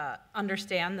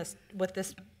understand this? What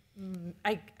this?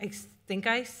 I think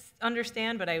I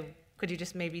understand, but could you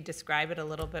just maybe describe it a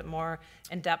little bit more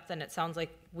in depth? And it sounds like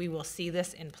we will see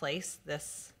this in place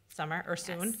this summer or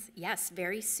soon. Yes,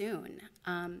 very soon.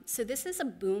 So this is a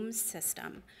boom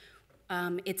system.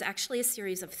 It's actually a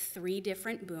series of 3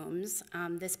 different booms.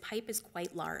 This pipe is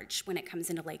quite large when it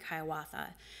comes into Lake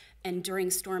Hiawatha. And during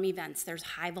storm events, there's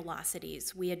high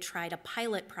velocities. We had tried a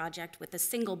pilot project with a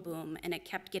single boom, and it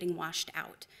kept getting washed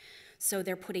out. So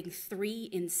they're putting 3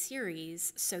 in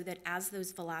series so that as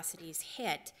those velocities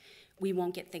hit, we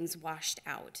won't get things washed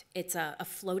out. It's a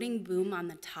floating boom on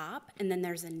the top, and then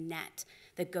there's a net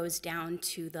that goes down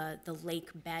to the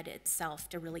lake bed itself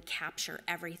to really capture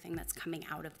everything that's coming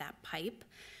out of that pipe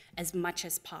as much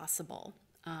as possible.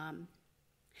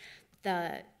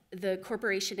 The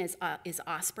corporation is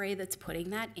Osprey that's putting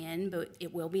that in, but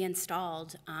it will be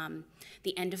installed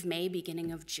the end of May,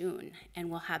 beginning of June, and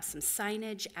we'll have some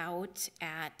signage out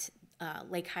at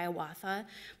Lake Hiawatha,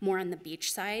 more on the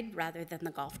beach side rather than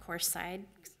the golf course side.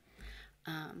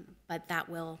 But that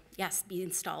will, yes, be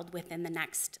installed within the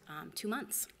next 2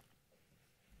 months.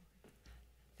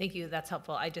 Thank you, that's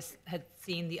helpful. I just had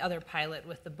seen the other pilot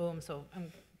with the boom, so I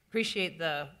appreciate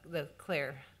the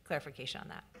clarification on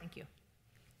that. Thank you.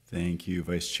 Thank you,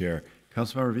 Vice Chair.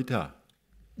 Councilmember Vita.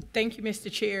 Thank you,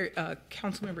 Mr. Chair.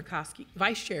 Councilmember Koski,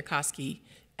 Vice Chair Koski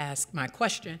asked my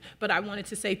question, but I wanted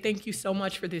to say thank you so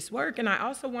much for this work. And I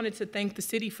also wanted to thank the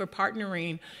city for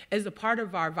partnering as a part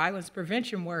of our violence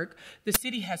prevention work. The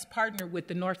city has partnered with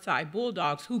the Northside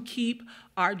Bulldogs, who keep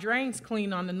our drains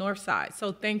clean on the north side.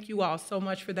 So thank you all so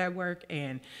much for that work,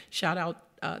 and shout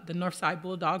out the Northside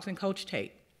Bulldogs and Coach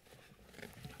Tate.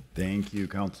 Thank you,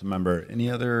 Councilmember. Any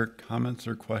other comments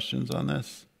or questions on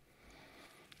this?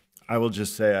 I will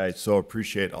just say I so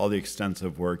appreciate all the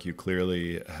extensive work. You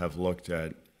clearly have looked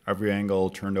at every angle,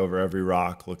 turned over every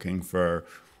rock, looking for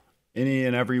any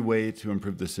and every way to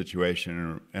improve the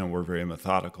situation, and we're very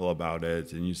methodical about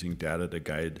it and using data to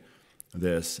guide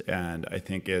this. And I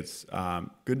think it's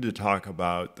good to talk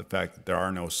about the fact that there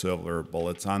are no silver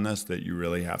bullets on this, that you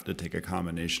really have to take a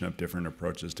combination of different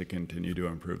approaches to continue to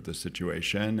improve the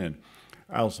situation. And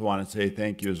I also want to say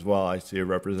thank you as well. I see a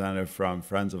representative from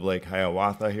Friends of Lake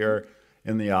Hiawatha here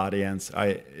in the audience.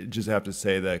 I just have to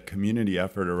say the community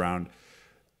effort around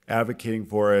advocating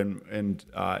for and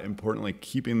importantly,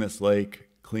 keeping this lake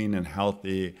clean and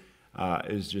healthy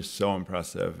is just so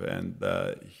impressive, and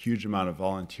the huge amount of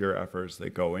volunteer efforts that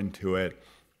go into it,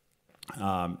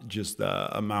 just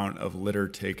the amount of litter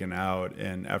taken out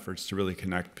and efforts to really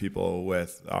connect people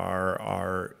with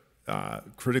our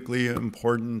critically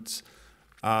important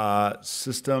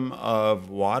system of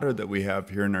water that we have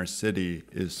here in our city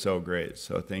is so great.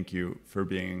 So thank you for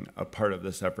being a part of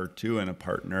this effort too, and a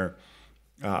partner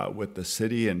with the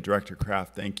city. And Director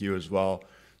Kraft, thank you as well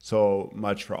so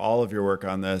much for all of your work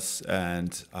on this. And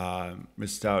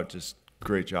Ms. Stout, just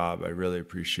great job. I really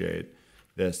appreciate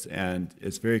this, and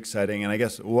it's very exciting. And I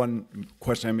guess one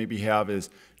question I maybe have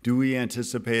is, do we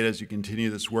anticipate, as you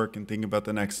continue this work and think about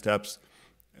the next steps,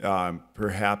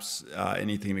 perhaps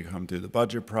anything to come through the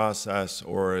budget process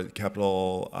or the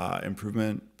capital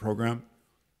improvement program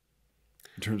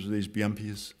in terms of these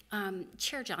BMPs?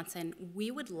 Chair Johnson,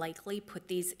 we would likely put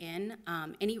these in.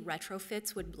 Any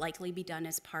retrofits would likely be done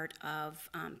as part of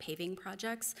paving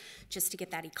projects, just to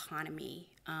get that economy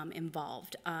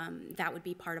involved. That would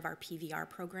be part of our PVR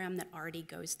program that already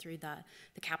goes through the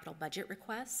capital budget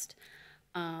request.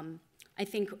 I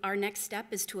think our next step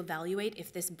is to evaluate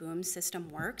if this boom system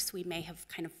works. We may have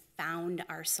kind of found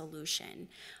our solution.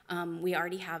 We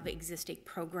already have existing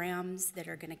programs that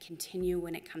are going to continue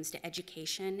when it comes to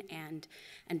education and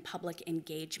public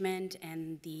engagement,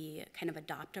 and the kind of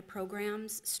adopta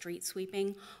programs, street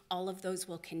sweeping. All of those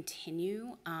will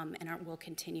continue and will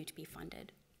continue to be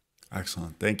funded.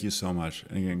 Excellent. Thank you so much.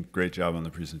 And again, great job on the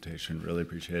presentation. Really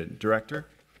appreciate it. Director?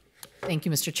 Thank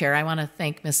you, Mr. Chair. I want to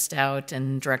thank Ms. Stout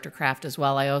and Director Kraft as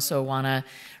well. I also want to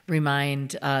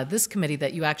remind this committee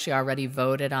that you actually already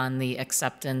voted on the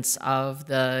acceptance of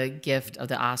the gift of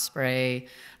the Osprey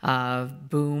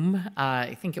boom.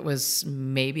 I think it was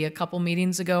maybe a couple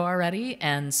meetings ago already.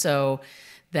 And so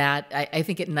that I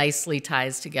think it nicely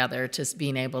ties together to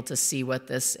being able to see what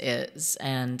this is.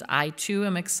 And I too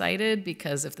am excited,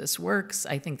 because if this works,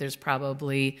 I think there's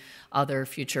probably other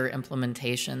future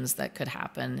implementations that could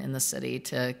happen in the city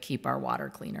to keep our water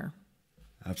cleaner.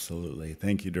 Absolutely.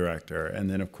 Thank you, Director. And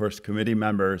then, of course, committee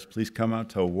members, please come out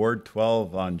to Ward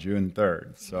 12 on June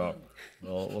 3rd. So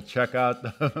we'll check out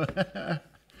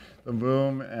the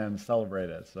boom and celebrate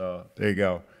it. So there you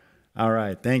go. All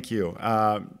right, thank you.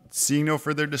 Seeing no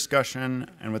further discussion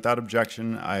and without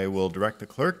objection, I will direct the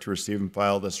clerk to receive and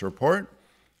file this report.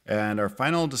 And our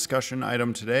final discussion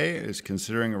item today is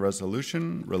considering a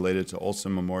resolution related to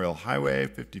Olson Memorial Highway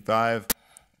 55,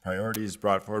 priorities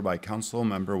brought forward by Council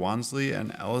Member Wansley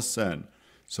and Ellison.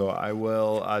 So I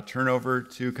will turn over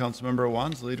to Councilmember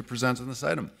Wansley to present on this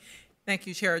item. Thank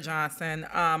you, Chair Johnson.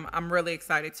 I'm really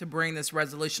excited to bring this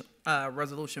resolution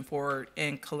forward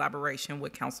in collaboration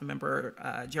with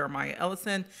Councilmember Jeremiah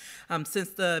Ellison.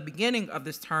 Since the beginning of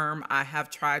this term, I have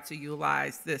tried to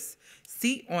utilize this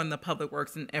seat on the Public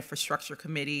Works and Infrastructure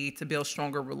Committee to build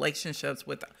stronger relationships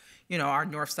with our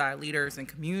Northside leaders and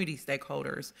community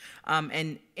stakeholders.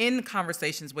 And in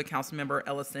conversations with Councilmember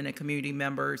Ellison and community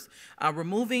members,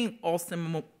 removing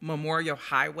Olson Memorial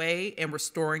Highway and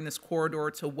restoring this corridor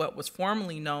to what was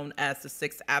formerly known as the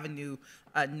 6th Avenue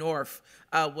North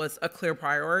was a clear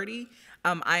priority.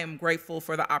 I am grateful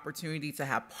for the opportunity to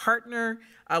have partnered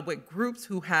with groups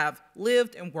who have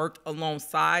lived and worked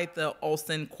alongside the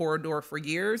Olson corridor for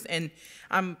years. And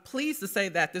I'm pleased to say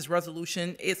that this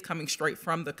resolution is coming straight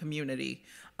from the community.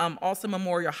 Olson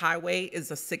Memorial Highway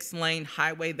is a 6-lane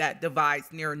highway that divides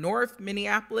near North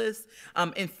Minneapolis.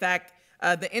 In fact,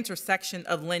 the intersection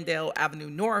of Lindale Avenue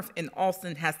North and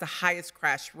Olson has the highest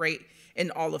crash rate in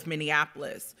all of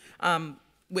Minneapolis.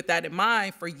 With that in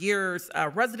mind, for years,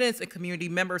 residents and community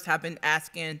members have been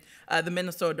asking the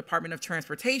Minnesota Department of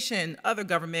Transportation, other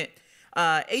government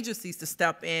agencies to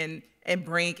step in and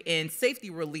bring in safety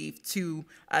relief to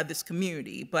this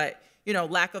community. But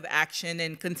lack of action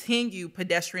and continued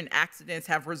pedestrian accidents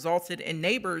have resulted in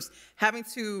neighbors having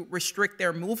to restrict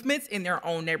their movements in their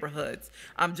own neighborhoods.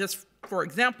 Just for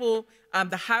example,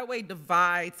 the highway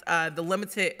divides the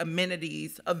limited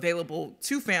amenities available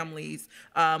to families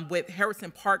with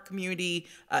Harrison Park Community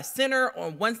Center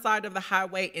on one side of the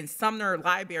highway and Sumner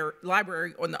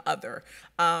Library on the other.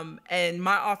 And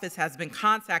my office has been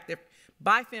contacted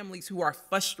by families who are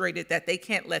frustrated that they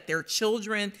can't let their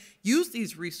children use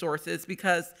these resources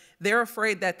because they're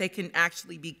afraid that they can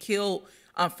actually be killed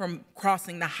from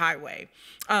crossing the highway.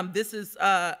 This is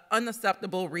an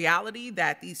unacceptable reality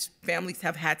that these families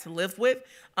have had to live with,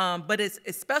 but it's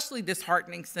especially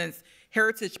disheartening since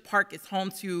Heritage Park is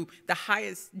home to the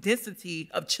highest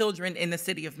density of children in the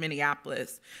city of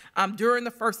Minneapolis. During the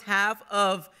first half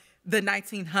of the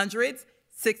 1900s,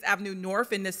 6th Avenue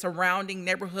North and the surrounding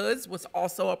neighborhoods was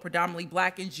also a predominantly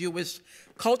Black and Jewish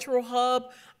cultural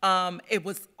hub. It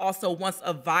was also once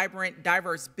a vibrant,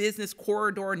 diverse business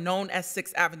corridor known as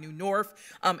 6th Avenue North.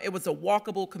 It was a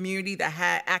walkable community that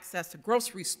had access to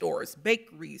grocery stores,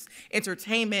 bakeries,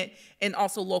 entertainment, and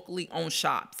also locally owned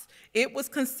shops. It was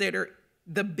considered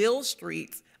the Beale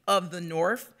Streets of the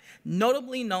North,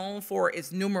 notably known for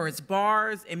its numerous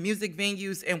bars and music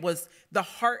venues, and was the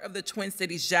heart of the Twin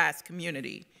Cities jazz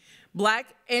community. Black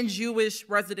and Jewish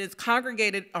residents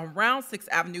congregated around 6th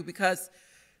Avenue because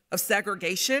of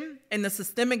segregation and the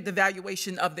systemic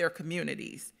devaluation of their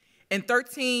communities. In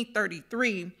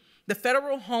 1333, the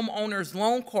Federal Homeowners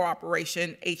Loan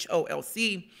Corporation,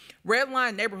 HOLC,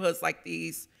 redlined neighborhoods like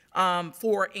these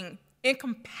for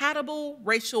incompatible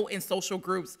racial and social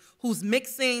groups whose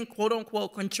mixing, quote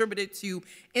unquote, contributed to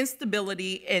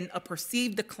instability and a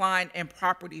perceived decline in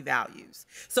property values.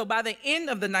 So by the end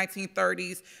of the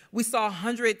 1930s, we saw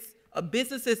hundreds of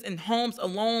businesses and homes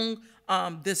along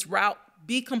this route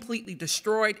be completely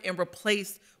destroyed and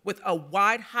replaced with a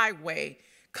wide highway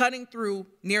cutting through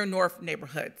near North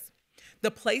neighborhoods.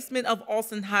 The placement of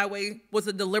Olson Highway was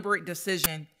a deliberate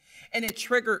decision, and it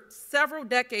triggered several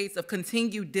decades of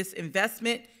continued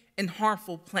disinvestment and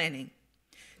harmful planning.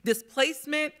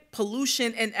 Displacement,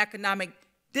 pollution, and economic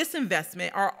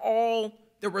disinvestment are all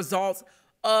the results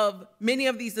of many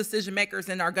of these decision makers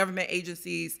in our government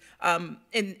agencies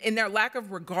in their lack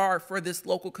of regard for this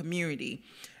local community.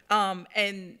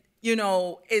 And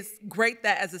it's great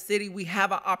that as a city we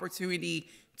have an opportunity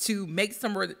to make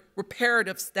some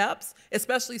reparative steps,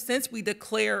 especially since we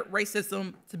declare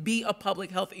racism to be a public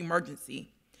health emergency.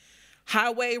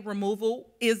 Highway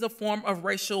removal is a form of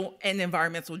racial and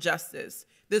environmental justice.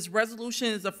 This resolution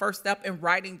is the first step in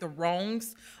righting the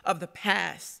wrongs of the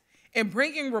past and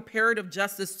bringing reparative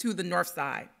justice to the North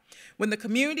Side. When the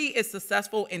community is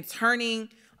successful in turning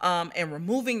and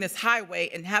removing this highway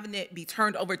and having it be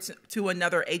turned over to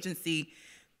another agency,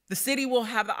 the city will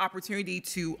have the opportunity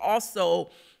to also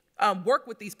work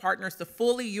with these partners to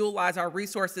fully utilize our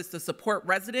resources to support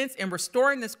residents in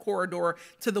restoring this corridor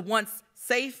to the once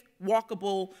safe,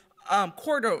 walkable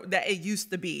corridor that it used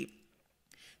to be.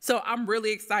 So I'm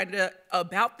really excited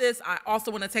about this. I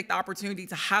also want to take the opportunity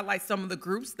to highlight some of the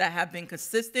groups that have been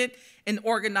consistent in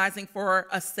organizing for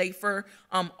a safer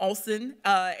Olson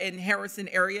and Harrison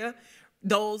area.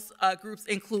 Those groups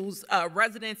include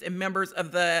residents and members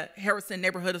of the Harrison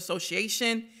Neighborhood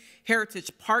Association, Heritage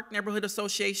Park Neighborhood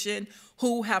Association,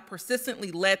 who have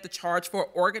persistently led the charge for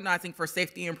organizing for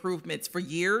safety improvements for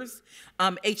years.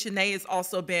 HNA has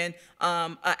also been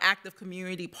an active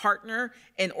community partner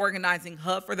and organizing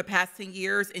hub for the past 10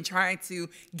 years in trying to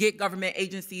get government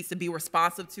agencies to be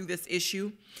responsive to this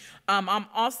issue. I'm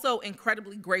also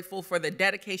incredibly grateful for the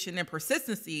dedication and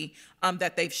persistency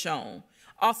that they've shown.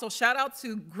 Also, shout out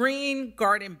to Green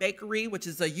Garden Bakery, which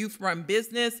is a youth-run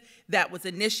business that was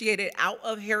initiated out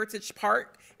of Heritage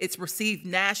Park. It's received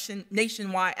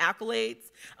nationwide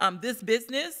accolades. This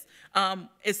business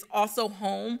is also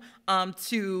home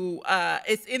to,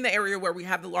 it's in the area where we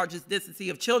have the largest density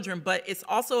of children, but it's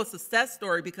also a success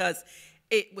story because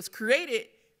it was created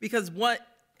because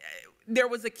there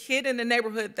was a kid in the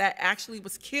neighborhood that actually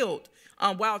was killed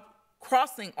while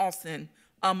crossing Austin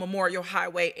Memorial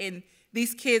Highway, and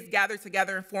these kids gathered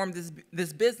together and formed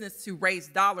this business to raise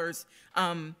dollars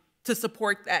to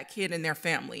support that kid and their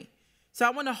family. So I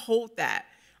want to hold that,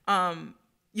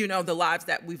 you know, the lives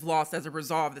that we've lost as a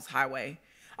result of this highway.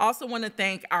 I also want to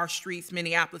thank Our Streets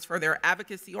Minneapolis for their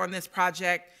advocacy on this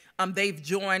project. They've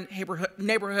joined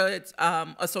neighborhoods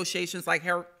associations like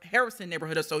Harrison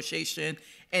Neighborhood Association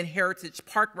and Heritage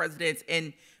Park residents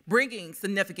in bringing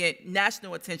significant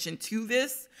national attention to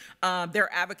this.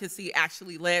 Their advocacy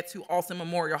actually led to Austin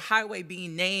Memorial Highway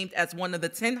being named as one of the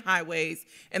 10 highways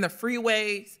in the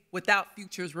Freeways Without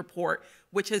Futures report,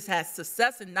 which has had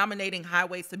success in nominating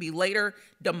highways to be later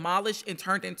demolished and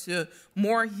turned into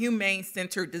more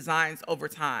humane-centered designs over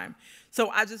time. So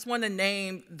I just want to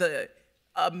name the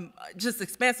just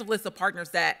expansive list of partners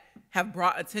that have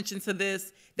brought attention to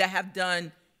this, that have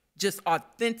done just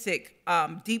authentic,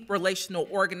 deep relational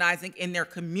organizing in their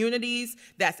communities.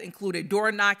 That's included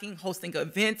door knocking, hosting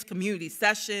events, community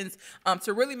sessions,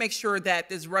 to really make sure that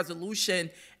this resolution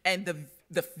and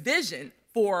the vision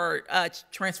for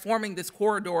transforming this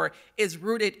corridor is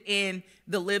rooted in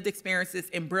the lived experiences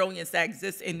and brilliance that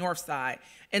exists in Northside.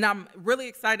 And I'm really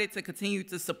excited to continue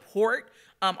to support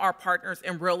our partners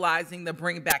in realizing the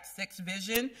Bring Back 6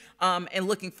 vision, and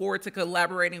looking forward to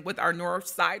collaborating with our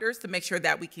Northsiders to make sure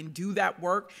that we can do that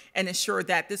work and ensure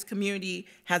that this community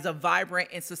has a vibrant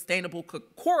and sustainable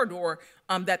corridor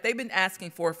that they've been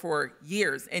asking for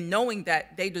years, and knowing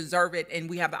that they deserve it and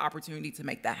we have the opportunity to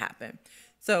make that happen.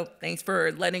 So thanks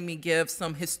for letting me give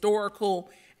some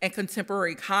historical and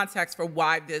contemporary context for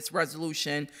why this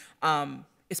resolution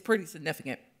is pretty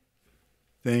significant.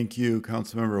 Thank you,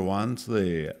 Councilmember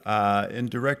Wansley. And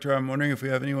Director, I'm wondering if we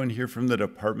have anyone here from the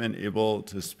department able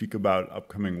to speak about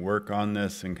upcoming work on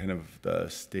this and kind of the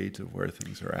state of where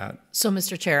things are at. So,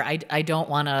 Mr. Chair, I don't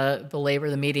want to belabor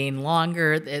the meeting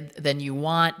longer than you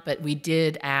want, but we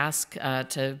did ask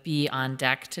to be on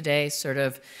deck today, sort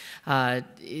of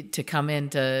to come in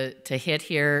to hit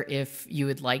here if you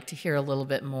would like to hear a little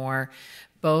bit more.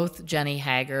 Both Jenny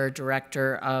Hager,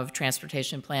 Director of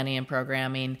Transportation Planning and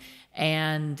Programming,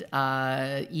 and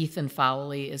Ethan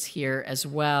Fowley is here as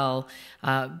well,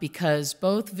 because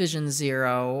both Vision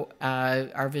Zero,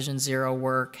 our Vision Zero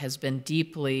work has been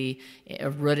deeply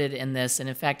rooted in this. And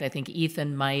in fact, I think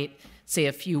Ethan might say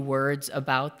a few words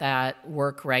about that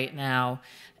work right now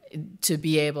to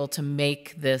be able to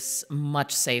make this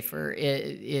much safer. It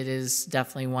is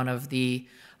definitely one of the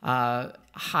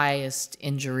highest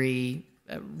injury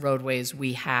roadways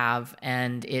we have,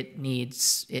 and it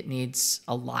needs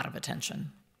a lot of attention.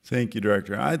 Thank you,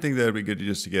 Director. I think that would be good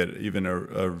just to get even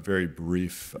a very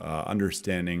brief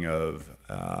understanding of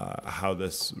how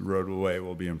this roadway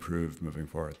will be improved moving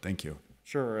forward. Thank you.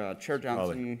 Sure. Chair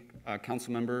Johnson,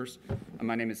 council members,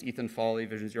 my name is Ethan Fawley,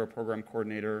 Vision Zero Program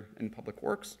Coordinator in Public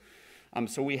Works.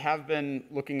 So we have been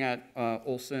looking at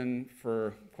Olson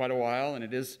for quite a while, and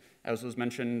it is, as was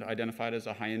mentioned, identified as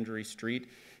a high injury street.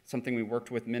 Something we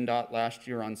worked with MnDOT last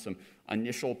year on some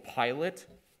initial pilot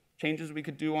changes we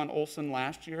could do on Olson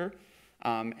last year.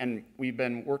 And we've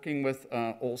been working with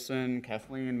Olson.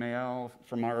 Kathleen Mayel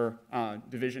from our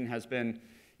division has been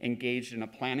engaged in a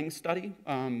planning study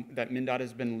that MnDOT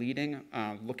has been leading,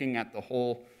 looking at the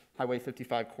whole Highway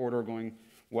 55 corridor going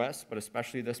west, but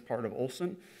especially this part of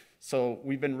Olson. So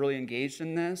we've been really engaged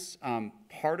in this.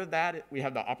 Part of that, we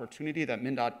have the opportunity that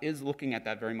MnDOT is looking at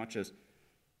that very much as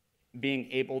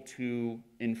being able to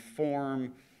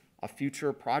inform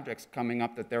future projects coming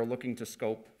up that they're looking to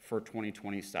scope for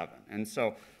 2027. And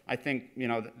so I think, you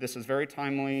know, this is very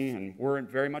timely, and we're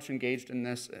very much engaged in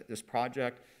this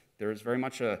project. There's very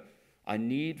much a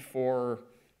need for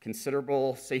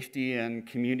considerable safety and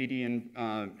community and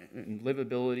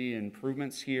livability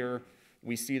improvements here.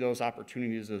 We see those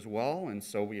opportunities as well, and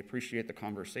so we appreciate the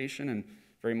conversation and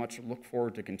very much look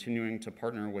forward to continuing to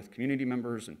partner with community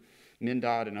members and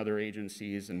MnDOT and other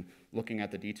agencies and looking at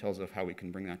the details of how we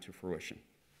can bring that to fruition.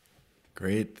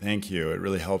 Great, thank you. It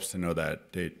really helps to know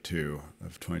that date too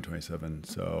of 2027.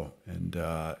 So, and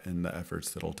the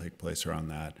efforts that'll take place around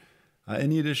that.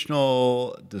 Any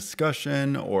additional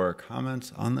discussion or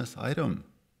comments on this item?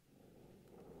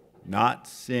 Not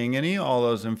seeing any. All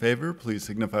those in favor, please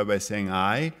signify by saying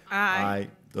aye. Aye.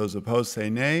 Those opposed say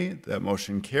nay. That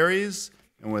motion carries.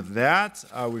 And with that,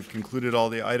 we've concluded all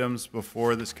the items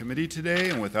before this committee today.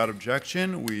 And without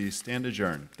objection, we stand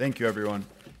adjourned. Thank you, everyone.